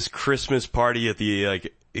this Christmas party at the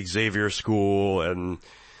Xavier school, and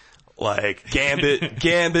like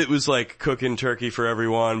Gambit was like cooking turkey for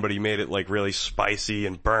everyone, but he made it like really spicy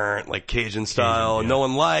and burnt, like Cajun style, and no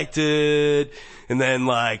one liked it. And then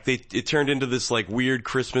like it turned into this like weird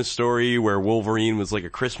Christmas story where Wolverine was like a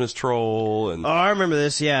Christmas troll. And I remember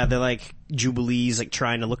this. Yeah, they're like Jubilee's like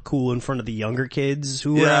trying to look cool in front of the younger kids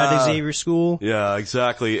who were at Xavier school. Yeah,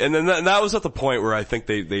 exactly. And then that was at the point where I think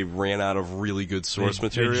they ran out of really good source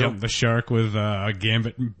material. They jumped the shark with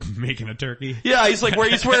Gambit making a turkey. Yeah, he's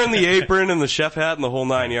wearing the apron and the chef hat and the whole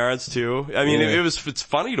 9 yards too. I mean, it's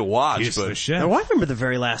funny to watch. He's but the chef. Now, I remember the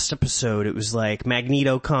very last episode. It was like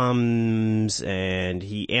Magneto comes and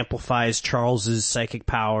he amplifies Charles's psychic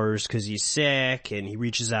powers because he's sick, and he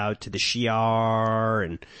reaches out to the Shi'ar,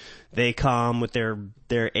 and they come with their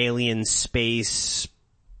alien space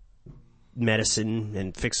medicine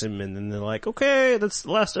and fix him, and then they're like, okay, that's the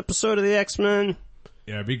last episode of the X-Men.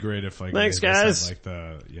 Yeah, it'd be great if like thanks they guys just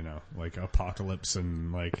had, like Apocalypse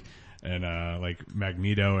and like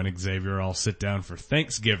Magneto and Xavier all sit down for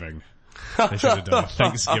Thanksgiving. They should have done a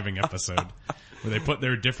Thanksgiving episode. where they put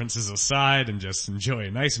their differences aside and just enjoy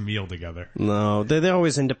a nice meal together. No, they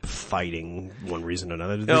always end up fighting one reason or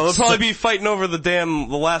another. They'll probably be fighting over the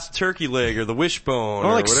last turkey leg or the wishbone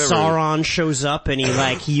or like whatever. Sauron shows up and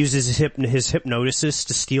he uses his hypnosis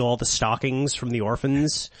to steal all the stockings from the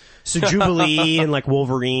orphans. So Jubilee and like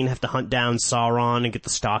Wolverine have to hunt down Sauron and get the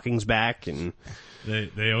stockings back, and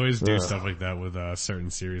they always do stuff like that with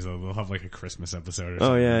certain series. They'll have like a Christmas episode or something.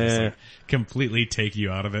 Oh yeah, just, yeah. like, completely take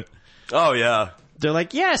you out of it. Oh yeah. They're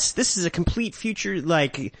like, yes, this is a complete future,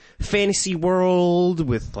 like, fantasy world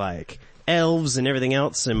with, like, elves and everything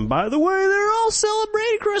else, and by the way, they're all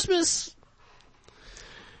celebrating Christmas.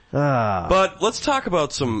 But let's talk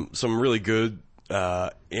about some really good,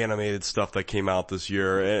 animated stuff that came out this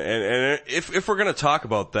year, and if we're gonna talk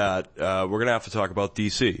about that, we're gonna have to talk about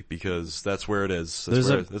DC, because that's where it is.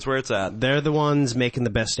 That's where it's at. They're the ones making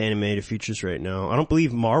the best animated features right now. I don't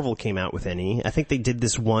believe Marvel came out with any. I think they did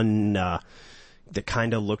this one, that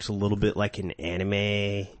kind of looks a little bit like an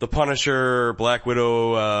anime. The Punisher, Black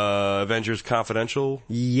Widow, Avengers Confidential.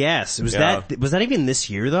 Yes, was that even this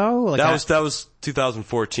year though? Like that was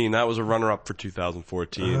 2014. That was a runner-up for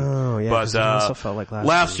 2014. Oh yeah, but it also felt like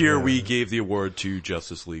last year we gave the award to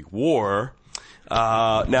Justice League War.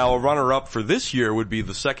 Now a runner-up for this year would be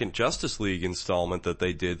the second Justice League installment that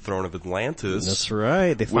they did, Throne of Atlantis. That's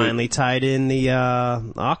right. They finally tied in the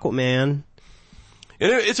Aquaman.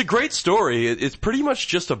 It's a great story. It's pretty much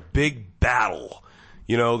just a big battle.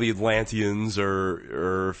 You know, the Atlanteans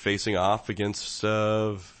are facing off against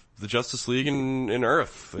the Justice League in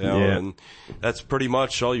Earth. You know, and that's pretty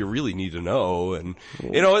much all you really need to know. And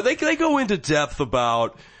you know, they go into depth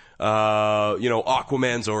about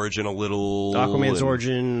Aquaman's origin a little.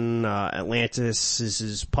 Origin, Atlantis is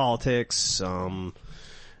his politics, and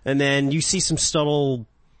then you see some subtle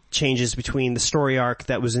changes between the story arc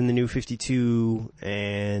that was in the New 52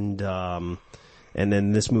 and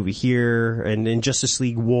then this movie here. And in Justice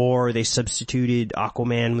League War, they substituted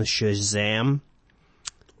Aquaman with Shazam.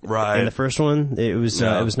 Right. In the first one, it was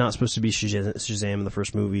not supposed to be Shazam in the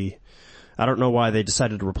first movie. I don't know why they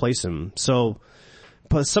decided to replace him. So,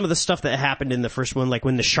 but some of the stuff that happened in the first one, like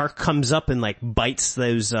when the shark comes up and like bites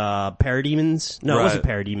those parademons. No, It wasn't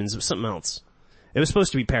parademons, it was something else. It was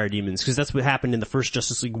supposed to be parademons, because that's what happened in the first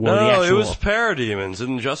Justice League War. No, it was parademons.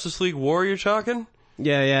 In Justice League War you're talking?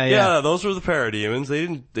 Yeah. Yeah, those were the parademons. They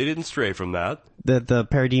didn't stray from that. The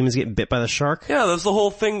parademons getting bit by the shark? Yeah, that's the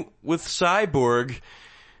whole thing with Cyborg.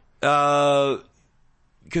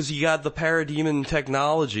 Because he got the parademon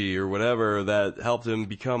technology or whatever that helped him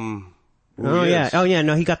become who he is. Oh yeah,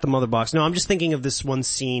 no, he got the mother box. No, I'm just thinking of this one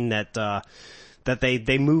scene that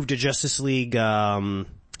they moved to Justice League,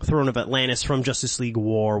 Throne of Atlantis from Justice League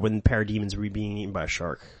War when parademons were being eaten by a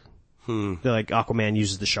shark. They're like, Aquaman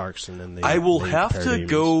uses the sharks and then I will have to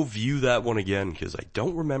go view that one again because I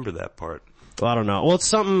don't remember that part. Well, I don't know. Well, it's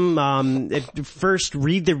something, first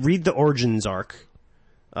read the Origins arc.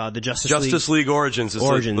 The Justice League Origins is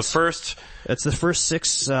the first. That's the first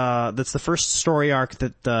that's the first story arc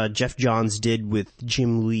that, Jeff Johns did with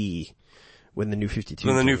Jim Lee. When the New 52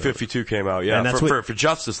 When the New 52 came out, yeah, and for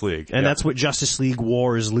Justice League. And that's what Justice League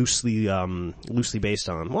War is loosely based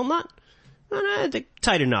on. Well, not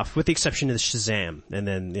tight enough, with the exception of the Shazam. And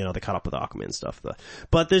then, they caught up with Aquaman stuff.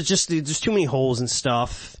 But there's too many holes and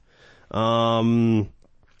stuff.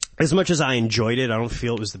 As much as I enjoyed it, I don't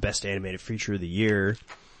feel it was the best animated feature of the year.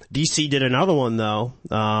 DC did another one though.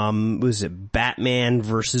 Was it Batman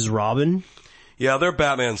versus Robin? Yeah, their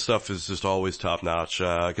Batman stuff is just always top notch,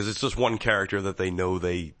 cause it's just one character that they know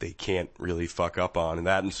they can't really fuck up on, and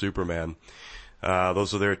that and Superman.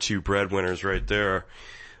 Those are their two breadwinners right there.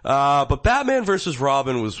 But Batman vs.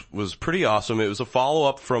 Robin was pretty awesome. It was a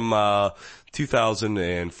follow-up from,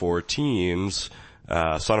 2014's,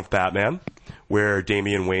 Son of Batman, where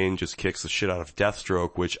Damian Wayne just kicks the shit out of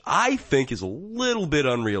Deathstroke, which I think is a little bit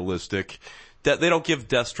unrealistic. They don't give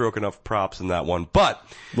Deathstroke enough props in that one, but...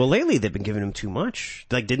 Well, lately they've been giving him too much.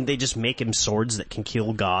 Like, didn't they just make him swords that can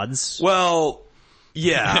kill gods? Well,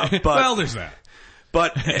 yeah, but... well, there's that.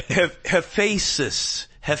 But Hephaestus,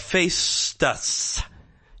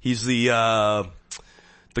 he's the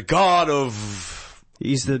god of...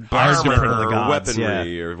 He's the armor of the or gods,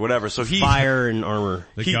 weaponry or whatever, so fire and armor.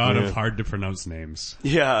 The god of hard to pronounce names.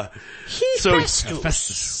 Yeah.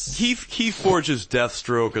 Hephaestus. He forges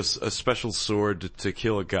Deathstroke a special sword to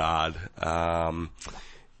kill a god. And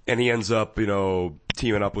he ends up,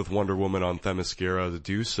 teaming up with Wonder Woman on Themyscira to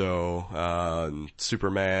do so. And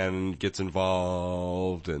Superman gets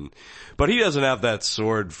involved but he doesn't have that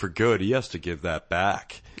sword for good. He has to give that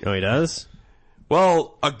back. Oh, he does?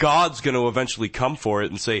 Well, a god's gonna eventually come for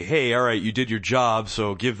it and say, hey, alright, you did your job,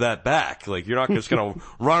 so give that back. Like, you're not just gonna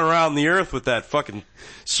run around the earth with that fucking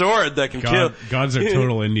sword that can kill. Gods are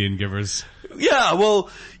total Indian givers. Yeah, well,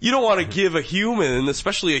 you don't want to give a human,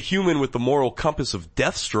 especially a human with the moral compass of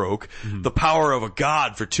Deathstroke, the power of a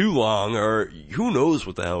god for too long, or who knows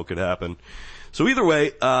what the hell could happen. So either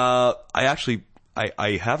way, I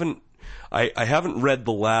haven't read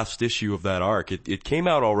the last issue of that arc. It came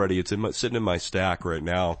out already. It's sitting in my stack right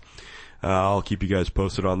now. I'll keep you guys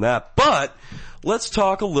posted on that. But let's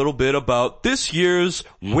talk a little bit about this year's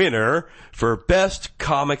winner for Best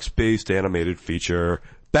Comics-Based Animated Feature,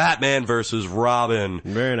 Batman vs. Robin.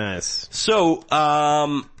 Very nice. So,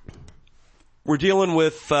 we're dealing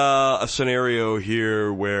with a scenario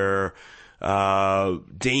here where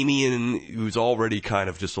Damian, who's already kind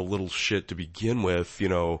of just a little shit to begin with, you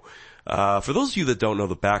know, for those of you that don't know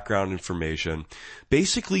the background information,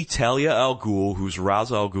 basically Talia al Ghul, who's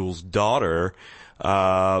Ra's al Ghul's daughter,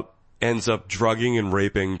 ends up drugging and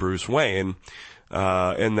raping Bruce Wayne,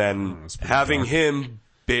 and then having him,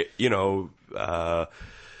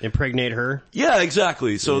 impregnate her? Yeah,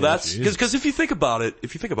 exactly. So that's, cause if you think about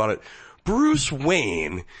it, Bruce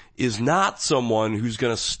Wayne is not someone who's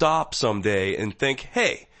gonna stop someday and think,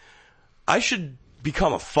 hey, I should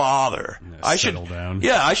become a father. I should settle down.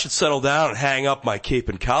 Yeah, I should settle down and hang up my cape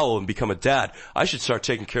and cowl and become a dad. I should start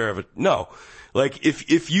taking care of it. No. Like,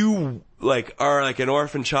 if you, like, are like an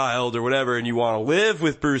orphan child or whatever and you want to live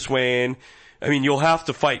with Bruce Wayne, I mean, you'll have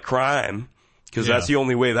to fight crime, cause that's the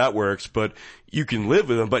only way that works, but you can live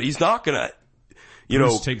with him, but he's not gonna,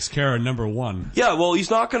 Bruce takes care of number one. Yeah, well, he's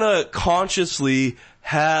not gonna consciously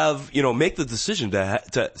have, make the decision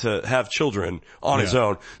to have children on his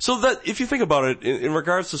own. So that, if you think about it, in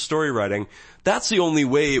regards to story writing, that's the only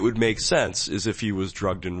way it would make sense, is if he was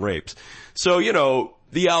drugged and raped. So,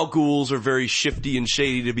 the Al Ghuls are very shifty and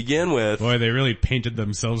shady to begin with. Boy, they really painted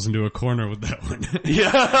themselves into a corner with that one.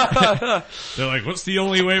 Yeah. They're like, what's the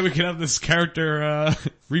only way we can have this character,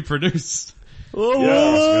 reproduced? Oh, Let's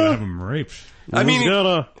gotta have him raped. I mean,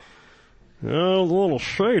 got a little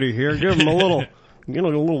shady here. Give him a little, a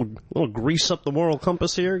little grease up the moral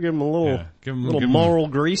compass here. Give him a little, give him moral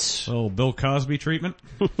grease. A little Bill Cosby treatment.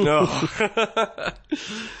 No.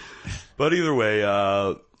 But either way,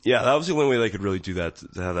 that was the only way they could really do that,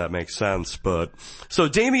 to have that make sense. But, so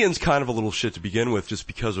Damian's kind of a little shit to begin with, just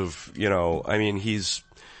because of, he's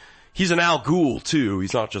an Al Ghul too.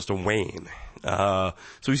 He's not just a Wayne. So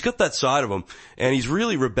he's got that side of him, and he's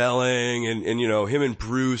really rebelling, and him and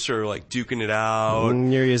Bruce are like duking it out.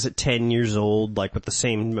 And here he is at 10 years old, like with the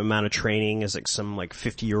same amount of training as like some like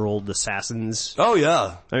 50-year-old assassins. Oh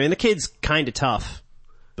yeah. I mean, the kid's kinda tough.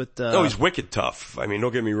 But, he's wicked tough. I mean,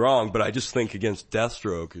 don't get me wrong, but I just think against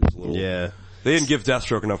Deathstroke is a little... Yeah. They didn't give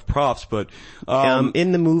Deathstroke enough props, but...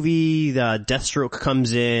 in the movie, Deathstroke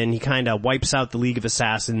comes in, he kinda wipes out the League of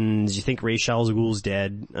Assassins. You think Ra's al Ghul's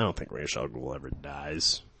dead? I don't think Ra's al Ghul ever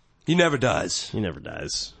dies. He never dies. I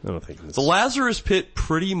don't think The Lazarus Pit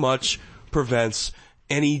pretty much prevents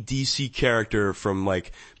any DC character from,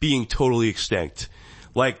 like, being totally extinct.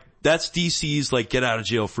 Like, that's DC's, like, get out of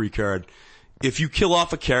jail free card. If you kill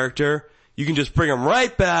off a character, you can just bring them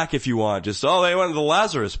right back if you want. Just, they went to the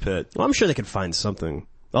Lazarus Pit. Well, I'm sure they could find something.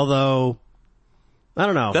 Although, I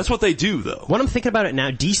don't know. That's what they do, though. When I'm thinking about it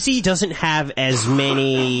now, DC doesn't have as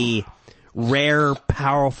many rare,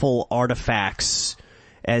 powerful artifacts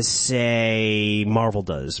as, say, Marvel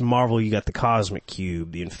does. Marvel, you got the Cosmic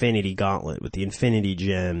Cube, the Infinity Gauntlet with the Infinity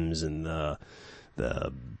Gems, and the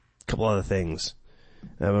couple other things.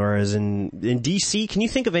 Whereas in DC, can you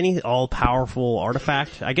think of any all-powerful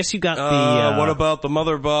artifact? I guess you got the... what about the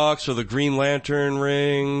Mother Box or the Green Lantern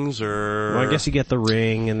rings or... Well, I guess you get the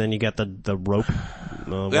ring, and then you get the rope.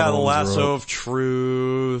 The Lasso of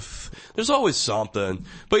Truth. There's always something.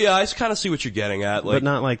 But yeah, I kind of see what you're getting at. Like, but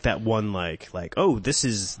not like that one like, oh, this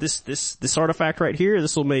is, this artifact right here,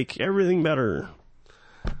 this will make everything better.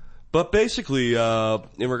 But basically,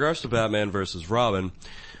 in regards to Batman versus Robin,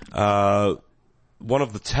 one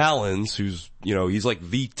of the Talons, who's, he's like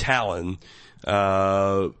the Talon,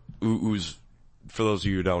 who's, for those of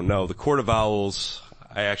you who don't know, the Court of Owls,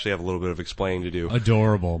 I actually have a little bit of explaining to do.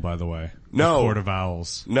 Adorable, by the way. No. The Court of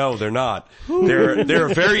Owls. No, they're not. They're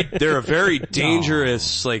a very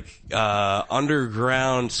dangerous,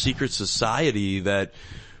 underground secret society that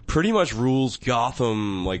pretty much rules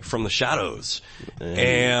Gotham, like, from the shadows.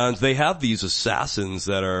 And they have these assassins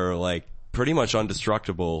that are, like, pretty much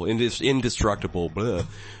indestructible,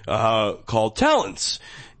 called Talons.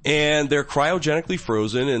 And they're cryogenically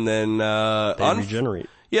frozen and then, they regenerate.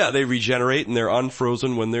 Yeah, they regenerate and they're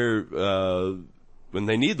unfrozen when they're, when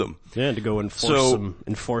they need them. Yeah, to go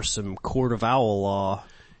enforce some Court of Owl law.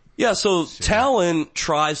 Yeah, so Talon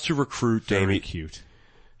tries to recruit Very cute.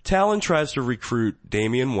 Talon tries to recruit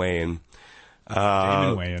Damian Wayne.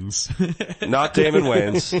 Damon Wayans. Not Damon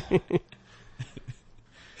Wayans.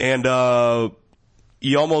 And,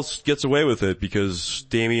 he almost gets away with it because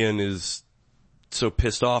Damian is so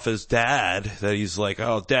pissed off his dad that he's like,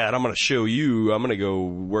 oh, Dad, I'm gonna show you. I'm gonna go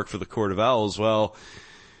work for the Court of Owls. Well,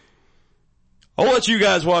 I'll let you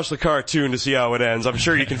guys watch the cartoon to see how it ends. I'm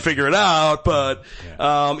sure you can figure it out, but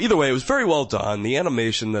either way, it was very well done. The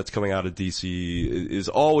animation that's coming out of DC has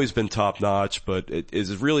always been top-notch, but it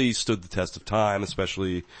has really stood the test of time,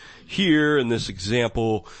 especially here in this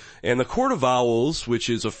example. And the Court of Owls, which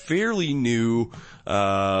is a fairly new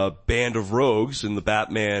band of rogues in the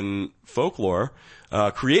Batman folklore,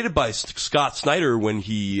 created by Scott Snyder when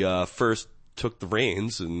he first took the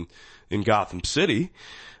reins in Gotham City.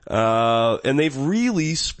 And they've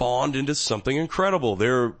really spawned into something incredible.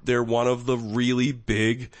 They're one of the really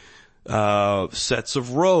big, sets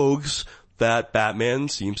of rogues that Batman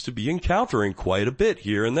seems to be encountering quite a bit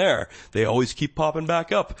here and there. They always keep popping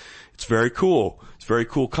back up. It's very cool. It's a very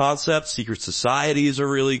cool concept. Secret societies are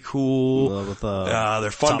really cool. With they're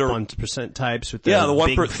fun top to 1% types with the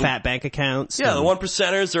big fat bank accounts. Yeah, the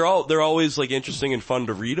 1%ers, they're always like interesting and fun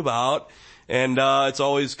to read about. And, it's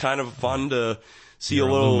always kind of fun to see a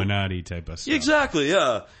little Illuminati type of stuff. Exactly,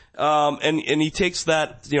 yeah. And he takes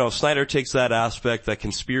that, Snyder takes that aspect, that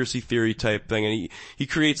conspiracy theory type thing, and he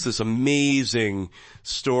creates this amazing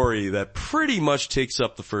story that pretty much takes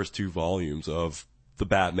up the first 2 volumes of the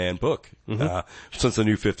Batman book, since the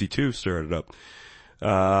New 52 started up.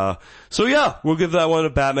 So yeah, we'll give that one to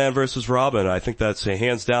Batman versus Robin. I think that's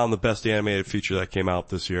hands down the best animated feature that came out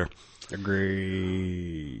this year.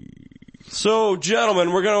 Agree. So,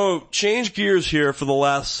 gentlemen, we're going to change gears here for the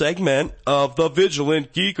last segment of the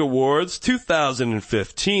Vigilant Geek Awards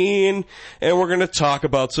 2015, and we're going to talk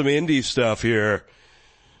about some indie stuff here.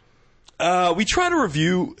 We try to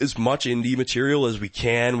review as much indie material as we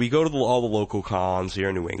can. We go to all the local cons here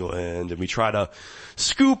in New England, and we try to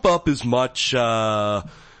scoop up as much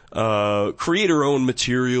creator-owned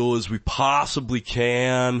material as we possibly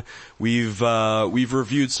can. We've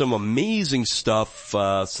reviewed some amazing stuff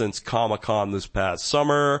since Comic-Con this past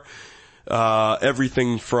summer.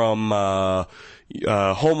 Everything from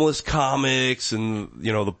Homeless Comics and,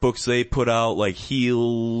 the books they put out like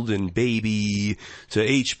Healed and Baby to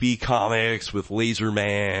HB Comics with Laser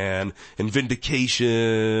Man and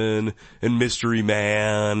Vindication and Mystery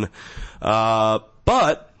Man.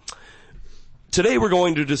 But today we're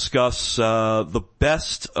going to discuss the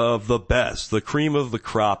best of the best, the cream of the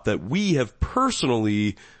crop that we have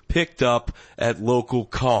personally picked up at local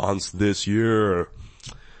cons this year.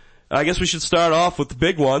 I guess we should start off with the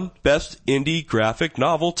big one, Best Indie Graphic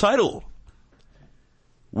Novel Title,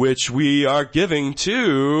 which we are giving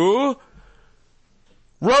to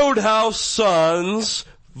Roadhouse Sons,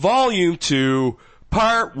 Volume 2,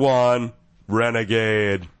 Part 1,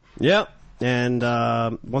 Renegade. Yep, and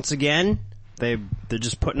once again, they're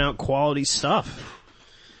just putting out quality stuff.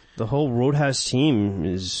 The whole Roadhouse team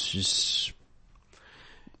is just...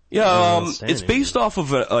 Yeah, it's based off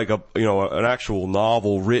of an actual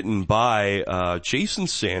novel written by, Jason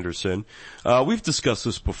Sanderson. We've discussed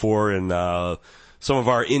this before in, some of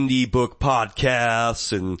our indie book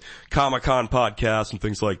podcasts and Comic-Con podcasts and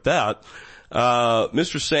things like that.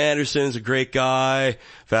 Mr. Sanderson is a great guy.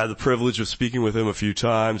 I've had the privilege of speaking with him a few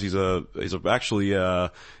times. He's actually, an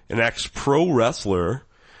ex-pro wrestler,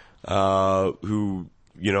 who,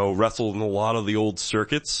 wrestled in a lot of the old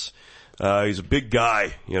circuits. He's a big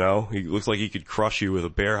guy, he looks like he could crush you with a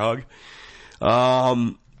bear hug.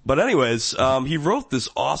 But anyways, he wrote this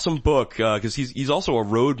awesome book, cause he's also a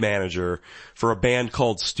road manager for a band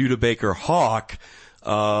called Studebaker Hawk,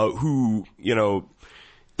 who,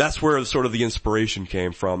 that's where sort of the inspiration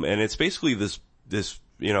came from. And it's basically this,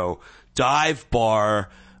 dive bar,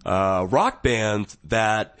 rock band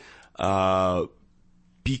that,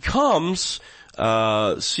 becomes,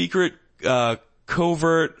 secret,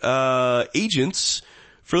 covert agents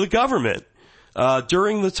for the government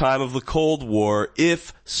during the time of the Cold War,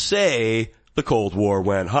 if, say, the Cold War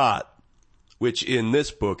went hot, which in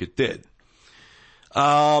this book it did.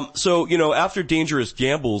 So, after Dangerous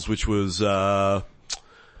Gambles, which was, the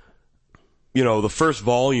first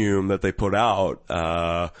volume that they put out,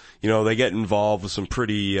 they get involved with some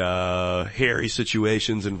pretty, hairy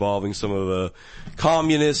situations involving some of the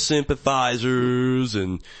communist sympathizers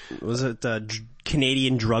and... Was it,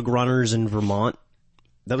 Canadian drug runners in Vermont?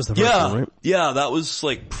 That was the first one, right? Yeah, that was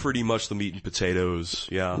like pretty much the meat and potatoes,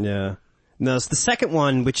 yeah. Yeah. No, it's the second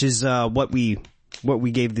one, which is, what we what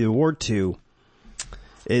we gave the award to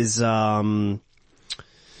is, the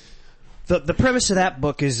premise of that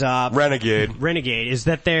book is, Renegade is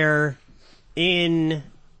that they're in,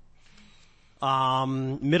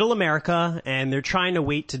 middle America and they're trying to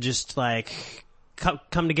wait to just like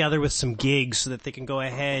come together with some gigs so that they can go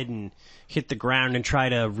ahead and hit the ground and try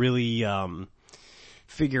to really,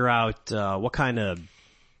 figure out, what kind of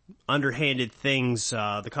underhanded things,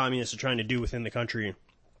 the communists are trying to do within the country.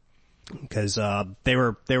 Because, they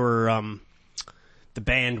were, the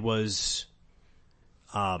band was,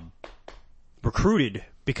 recruited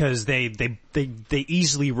because they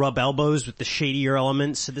easily rub elbows with the shadier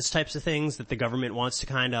elements of this types of things that the government wants to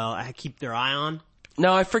kind of keep their eye on.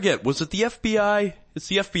 Now, I forget, was it the FBI? It's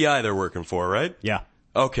the FBI they're working for, right? Yeah.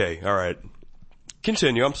 Okay, alright.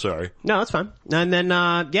 Continue, I'm sorry. No, that's fine. And then,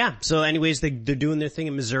 yeah, so anyways, they're doing their thing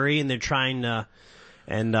in Missouri and they're trying,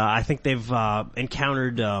 and I think they've,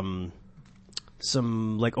 encountered,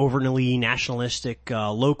 some, like, overly nationalistic,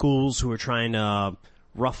 locals who are trying to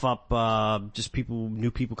rough up, just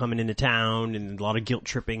new people coming into town and a lot of guilt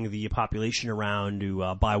tripping the population around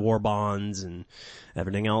to, buy war bonds and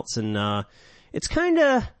everything else. And, it's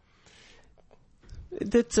kinda,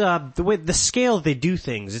 that's, the way, the scale they do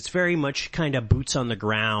things, it's very much kinda boots on the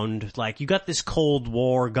ground. Like, you got this Cold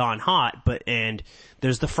War gone hot, and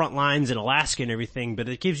there's the front lines in Alaska and everything, but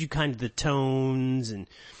it gives you kind of the tones and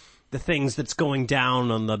the things that's going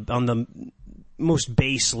down on the most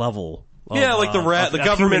base level. Yeah, like the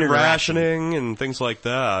government rationing and things like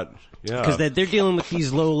that. Yeah. Because they're dealing with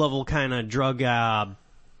these low-level kind of drug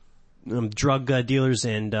dealers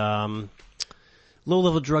and,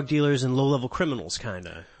 low-level drug dealers and low-level criminals, kind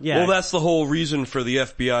of. Yeah. Well, that's the whole reason for the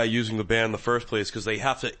FBI using the band in the first place, because they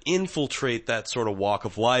have to infiltrate that sort of walk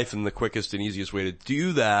of life, and the quickest and easiest way to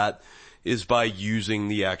do that is by using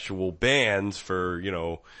the actual band for,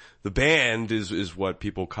 the band is what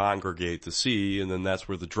people congregate to see, and then that's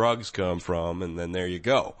where the drugs come from, and then there you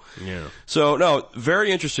go. Yeah. So, no,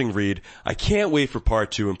 very interesting read. I can't wait for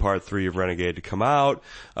part 2 and part 3 of Renegade to come out.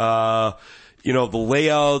 The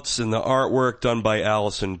layouts and the artwork done by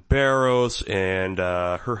Alison Barros and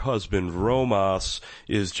her husband Romas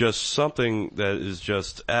is just something that is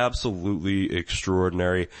just absolutely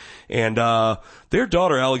extraordinary. And their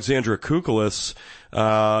daughter Alexandra Kukulis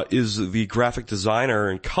is the graphic designer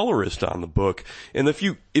and colorist on the book. And if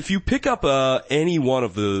you pick up any one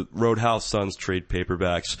of the Roadhouse Sons trade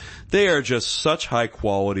paperbacks, they are just such high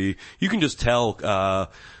quality. You can just tell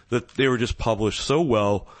that they were just published so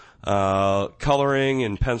well. Coloring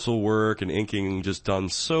and pencil work and inking just done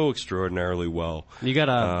so extrordiinarily well. You got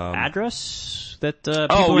a address that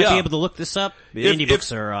people might be able to look this up? Indie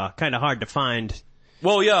books are kind of hard to find.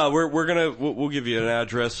 Well, yeah, we'll give you an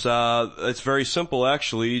address. It's very simple,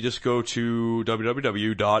 actually. You just go to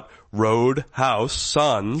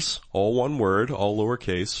www.roadhousesons, all one word, all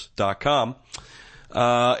lowercase.com,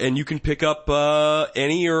 and you can pick up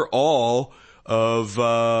any or all of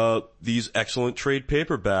these excellent trade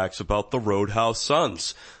paperbacks about the Roadhouse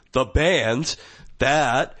Sons, the band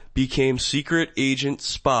that became secret agent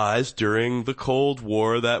spies during the Cold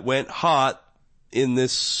War that went hot in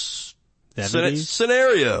this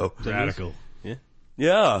scenario. Radical.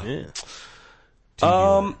 Yeah.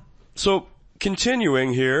 So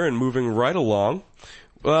continuing here and moving right along,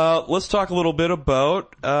 let's talk a little bit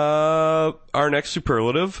about our next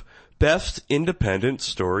superlative, Best Independent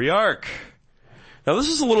Story Arc. Now this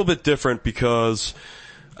is a little bit different because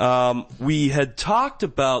we had talked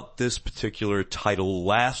about this particular title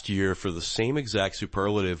last year for the same exact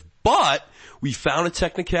superlative, but we found a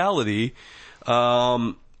technicality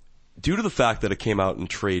due to the fact that it came out in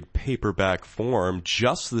trade paperback form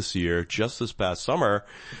just this year, just this past summer,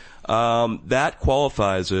 that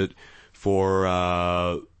qualifies it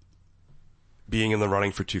for being in the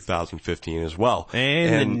running for 2015 as well.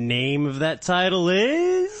 And the name of that title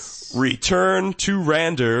is? Return to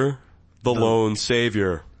Rander, the Lone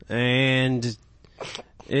Savior. And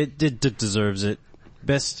it deserves it.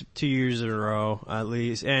 Best 2 years in a row, at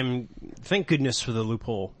least. And thank goodness for the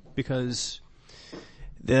loophole, because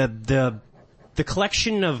the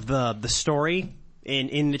collection of the story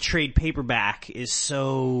in the trade paperback is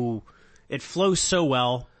so, it flows so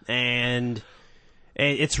well, and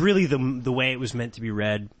it's really the way it was meant to be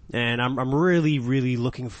read. And I'm really, really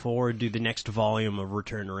looking forward to the next volume of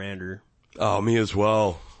Return to Rander. Oh, me as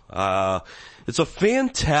well. It's a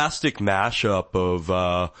fantastic mashup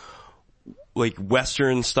of, like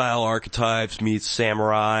Western style archetypes meets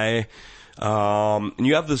samurai. And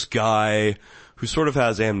you have this guy who sort of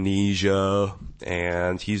has amnesia,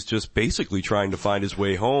 and he's just basically trying to find his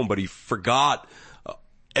way home, but he forgot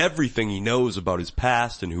everything he knows about his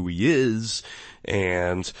past and who he is.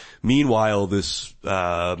 And meanwhile, this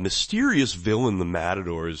mysterious villain, the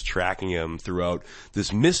Matador, is tracking him throughout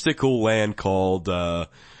this mystical land called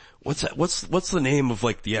what's the name of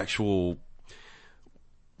like the actual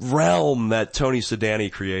realm that Tony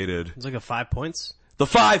Sedani created? It's like a 5 points. The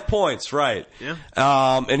 5 points, right.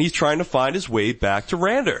 Yeah. And he's trying to find his way back to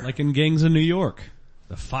Rander. Like in Gangs of New York.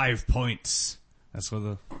 The 5 points. That's what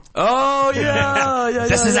the... Oh, yeah.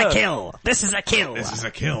 This is a kill. This is a kill. This is a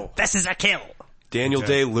kill. This is a kill. Daniel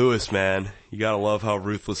Day-Lewis, man. You gotta love how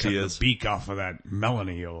ruthless he is. The beak off of that melon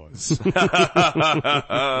of yours.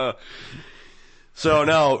 So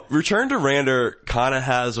now, Return to Rander kinda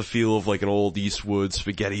has a feel of like an old Eastwood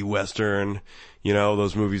spaghetti western. You know,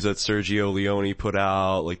 those movies that Sergio Leone put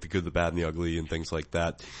out, like The Good, the Bad, and the Ugly and things like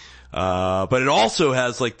that. But it also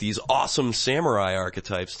has like these awesome samurai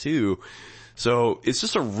archetypes too. So it's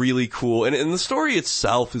just a really cool, and the story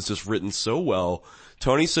itself is just written so well.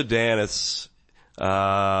 Tony Sedanis,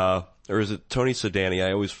 or is it Tony Sedani?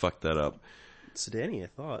 I always fuck that up. Sedani, I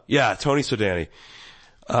thought. Yeah, Tony Sedani.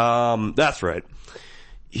 That's right.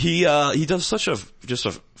 He does such a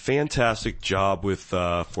fantastic job with,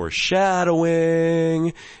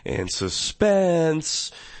 foreshadowing and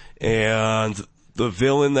suspense and the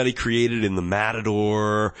villain that he created in the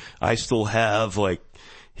Matador. I still have like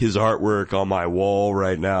his artwork on my wall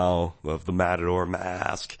right now of the Matador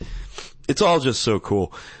mask. It's all just so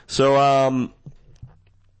cool. So,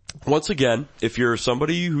 once again, if you're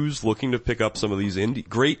somebody who's looking to pick up some of these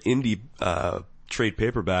great indie, trade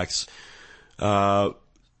paperbacks, go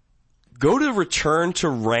to Return to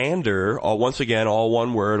Rander, once again, all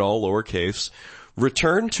one word, all lowercase,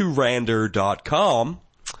 returntorander.com,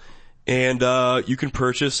 and you can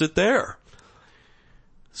purchase it there.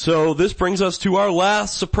 So this brings us to our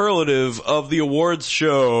last superlative of the awards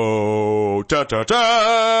show. Ta ta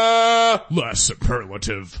ta! Last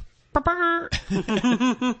superlative.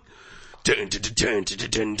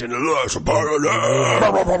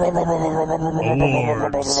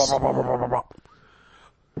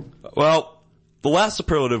 Well, the last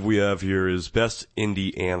superlative we have here is Best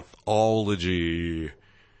Indie Anthology.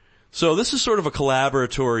 So this is sort of a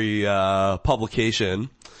collaboratory publication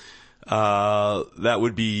that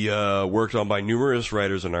would be worked on by numerous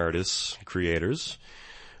writers and artists, creators,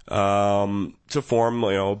 to form,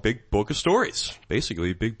 a big book of stories,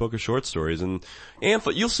 basically a big book of short stories. And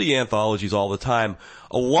you'll see anthologies all the time,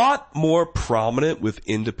 a lot more prominent with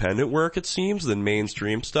independent work, it seems, than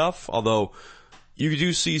mainstream stuff, although you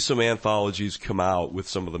do see some anthologies come out with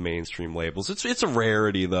some of the mainstream labels. It's a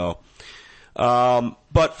rarity though.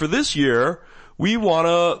 But for this year, we want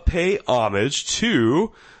to pay homage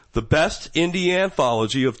to the best indie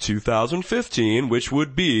anthology of 2015, which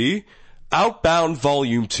would be Outbound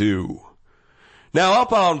Volume 2. Now,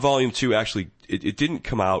 Outbound Volume 2 actually, it didn't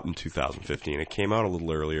come out in 2015. It came out a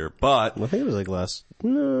little earlier, but... I think it was like I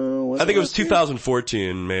think it was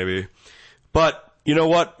 2014, maybe. But, you know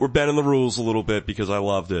what? We're bending the rules a little bit because I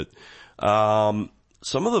loved it.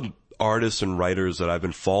 Some of the artists and writers that I've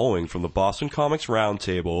been following from the Boston Comics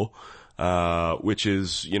Roundtable, which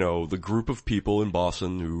is, the group of people in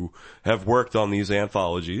Boston who have worked on these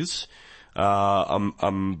anthologies.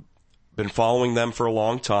 I'm been following them for a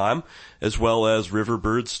long time, as well as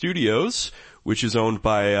Riverbird Studios, which is owned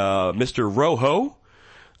by, Mr. Rojo,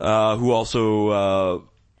 who also,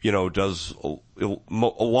 does a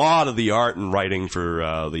lot of the art and writing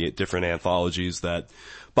for, the different anthologies that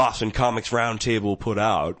Boston Comics Roundtable put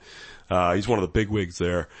out. He's one of the bigwigs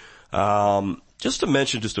there. Just to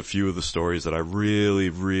mention just a few of the stories that I really,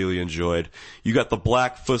 really enjoyed. You got the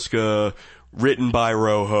Black Fusca, written by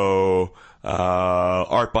Rojo,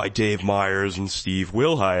 art by Dave Myers and Steve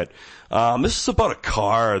Wilhite. This is about a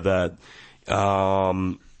car that,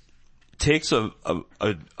 takes a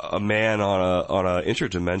man on a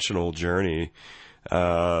interdimensional journey.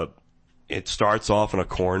 It starts off in a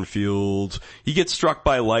cornfield. He gets struck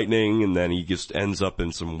by lightning, and then he just ends up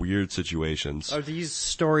in some weird situations. Are these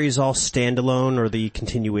stories all standalone, or the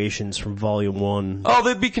continuations from Volume 1? Oh,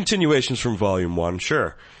 they'd be continuations from Volume 1,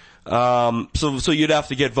 sure. So you'd have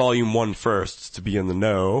to get Volume 1 first to be in the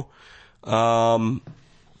know.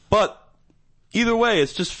 But either way,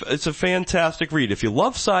 it's a fantastic read. If you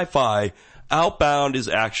love sci-fi, Outbound is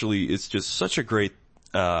it's just such a great,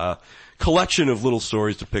 collection of little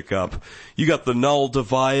stories to pick up. You got the Null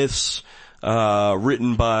Device,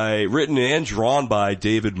 written and drawn by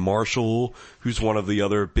David Marshall, who's one of the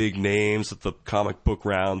other big names at the Comic Book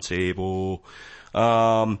Roundtable.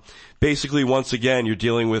 Basically, once again, you're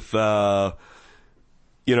dealing with,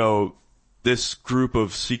 this group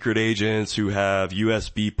of secret agents who have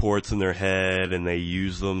USB ports in their head, and they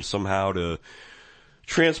use them somehow to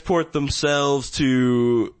transport themselves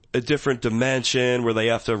to a different dimension where they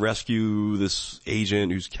have to rescue this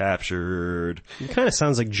agent who's captured. It kind of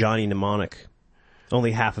sounds like Johnny Mnemonic.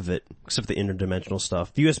 Only half of it, except the interdimensional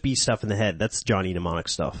stuff. The USB stuff in the head, that's Johnny Mnemonic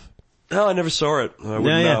stuff. Oh, I never saw it. I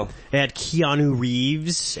wouldn't know. It had Keanu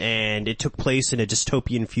Reeves, and it took place in a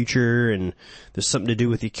dystopian future, and there's something to do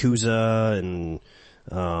with Yakuza,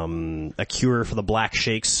 and a cure for the Black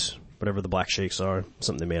Shakes, whatever the Black Shakes are.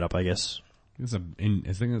 Something they made up, I guess. I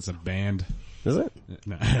think it's a band. Is it?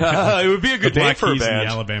 No. It would be a good the name Black for a Keys and band.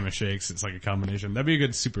 the Alabama Shakes. It's like a combination. That'd be a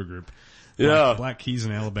good super group. Yeah. Black Keys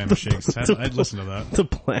and Alabama Shakes. I'd listen to that. The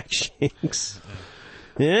Black Shakes.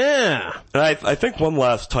 Yeah. And I think one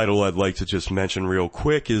last title I'd like to just mention real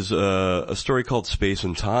quick is a story called Space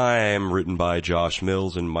and Time, written by Josh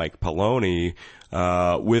Mills and Mike Poloni,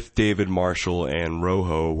 with David Marshall and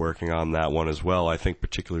Rojo working on that one as well. I think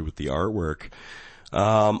particularly with the artwork.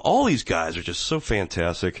 All these guys are just so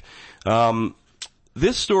fantastic.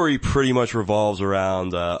 This story pretty much revolves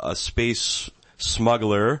around a space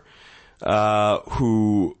smuggler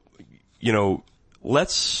who,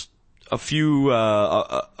 lets a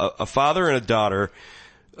father and a daughter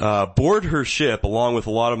board her ship along with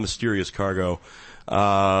a lot of mysterious cargo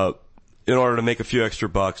in order to make a few extra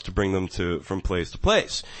bucks to bring them from place to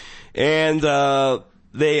place. And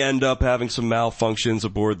they end up having some malfunctions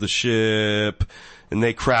aboard the ship, and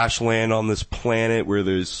they crash land on this planet where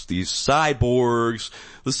there's these cyborgs.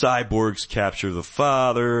 The cyborgs capture the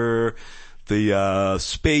father. The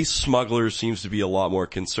space smuggler seems to be a lot more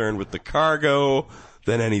concerned with the cargo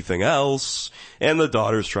than anything else, and the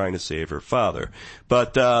daughter's trying to save her father.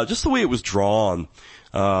 But just the way it was drawn,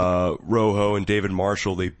 Rojo and David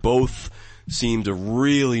Marshall, they both seem to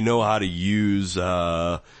really know how to use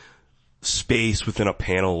space within a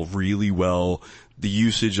panel really well. The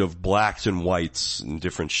usage of blacks and whites and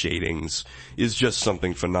different shadings is just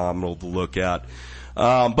something phenomenal to look at.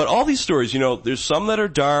 But all these stories, there's some that are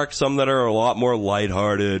dark, some that are a lot more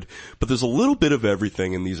lighthearted, but there's a little bit of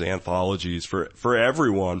everything in these anthologies for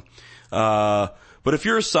everyone. But if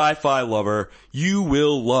you're a sci-fi lover, you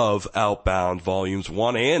will love Outbound Volumes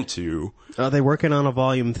 1 and 2. Are they working on a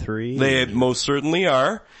Volume 3? They most certainly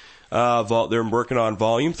are. They're working on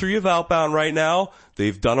Volume 3 of Outbound right now.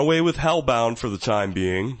 They've done away with Hellbound for the time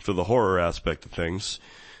being, for the horror aspect of things.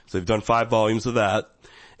 So they've done 5 volumes of that.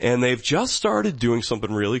 And they've just started doing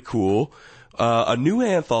something really cool, a new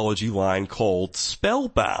anthology line called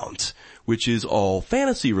Spellbound, which is all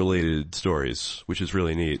fantasy-related stories, which is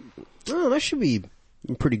really neat. Oh, that should be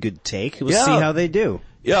a pretty good take. We'll see how they do.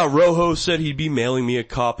 Yeah, Rojo said he'd be mailing me a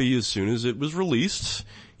copy as soon as it was released.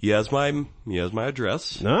 He has my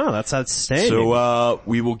address. No, that's outstanding. So,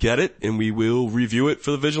 we will get it, and we will review it for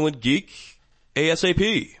the Vigilant Geek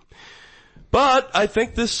ASAP. But I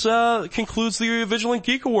think this concludes the Vigilant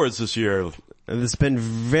Geek Awards this year. It's been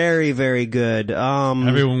very, very good.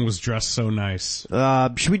 Everyone was dressed so nice.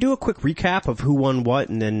 Should we do a quick recap of who won what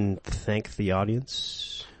and then thank the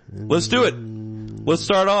audience? Let's do it. Let's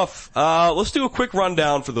start off. Let's do a quick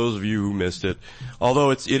rundown for those of you who missed it. Although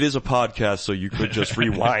it is a podcast, so you could just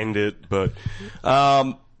rewind it. But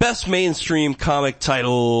best mainstream comic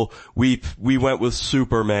title, we went with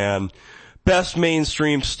Superman. Best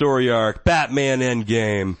mainstream story arc, Batman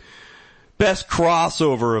Endgame. Best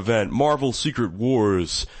crossover event, Marvel Secret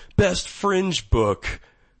Wars. Best fringe book,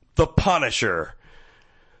 The Punisher.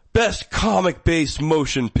 Best comic-based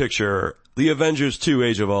motion picture, The Avengers 2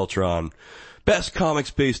 Age of Ultron. Best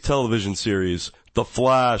comics-based television series, The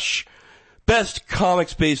Flash. Best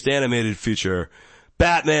comics-based animated feature,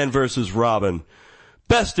 Batman vs. Robin.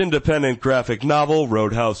 Best independent graphic novel,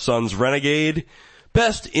 Roadhouse Sons Renegade.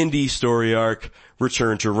 Best indie story arc,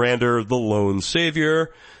 Return to Rander, The Lone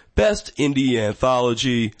Savior. Best indie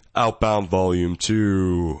anthology, Outbound Volume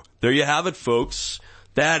 2. There you have it, folks.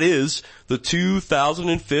 That is the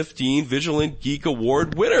 2015 Vigilant Geek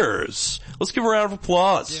Award winners. Let's give a round of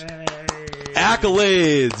applause. Yay.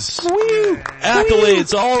 Accolades. Woo!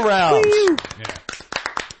 Accolades all around. Yeah.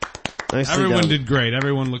 Nicely Everyone done. did great.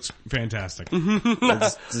 Everyone looks fantastic.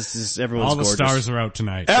 This is everyone's All the gorgeous. stars are out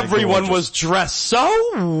tonight. Everyone was dressed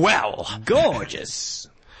so well. Gorgeous.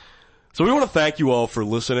 So we want to thank you all for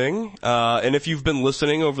listening. And if you've been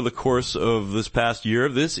listening over the course of this past year,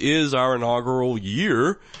 this is our inaugural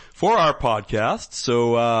year for our podcast.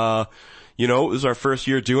 So, it was our first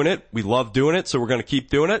year doing it. We love doing it, so we're going to keep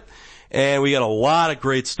doing it. And we got a lot of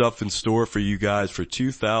great stuff in store for you guys for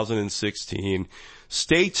 2016.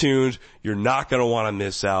 Stay tuned. You're not going to want to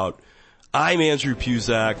miss out. I'm Andrew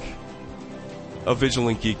Puzak of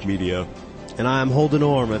Vigilant Geek Media. And I'm Holden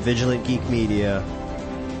Orm of Vigilant Geek Media.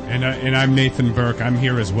 And I'm Nathan Burke. I'm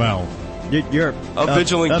here as well. You're of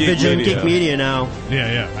Vigilant Geek Media now.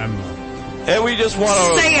 Yeah. And we just want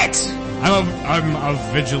to say it. I'm of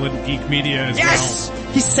Vigilant Geek Media as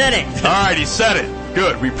well. He said it. All right, he said it.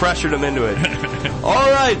 Good. We pressured him into it.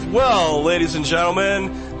 All right. Well, ladies and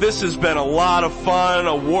gentlemen, this has been a lot of fun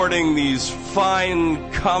awarding these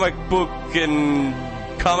fine comic book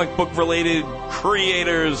related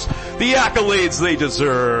creators the accolades they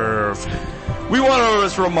deserve. We want to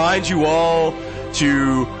just remind you all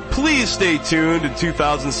to please stay tuned in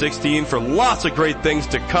 2016 for lots of great things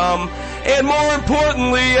to come. And more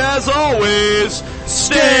importantly, as always,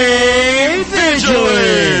 stay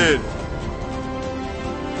vigilant!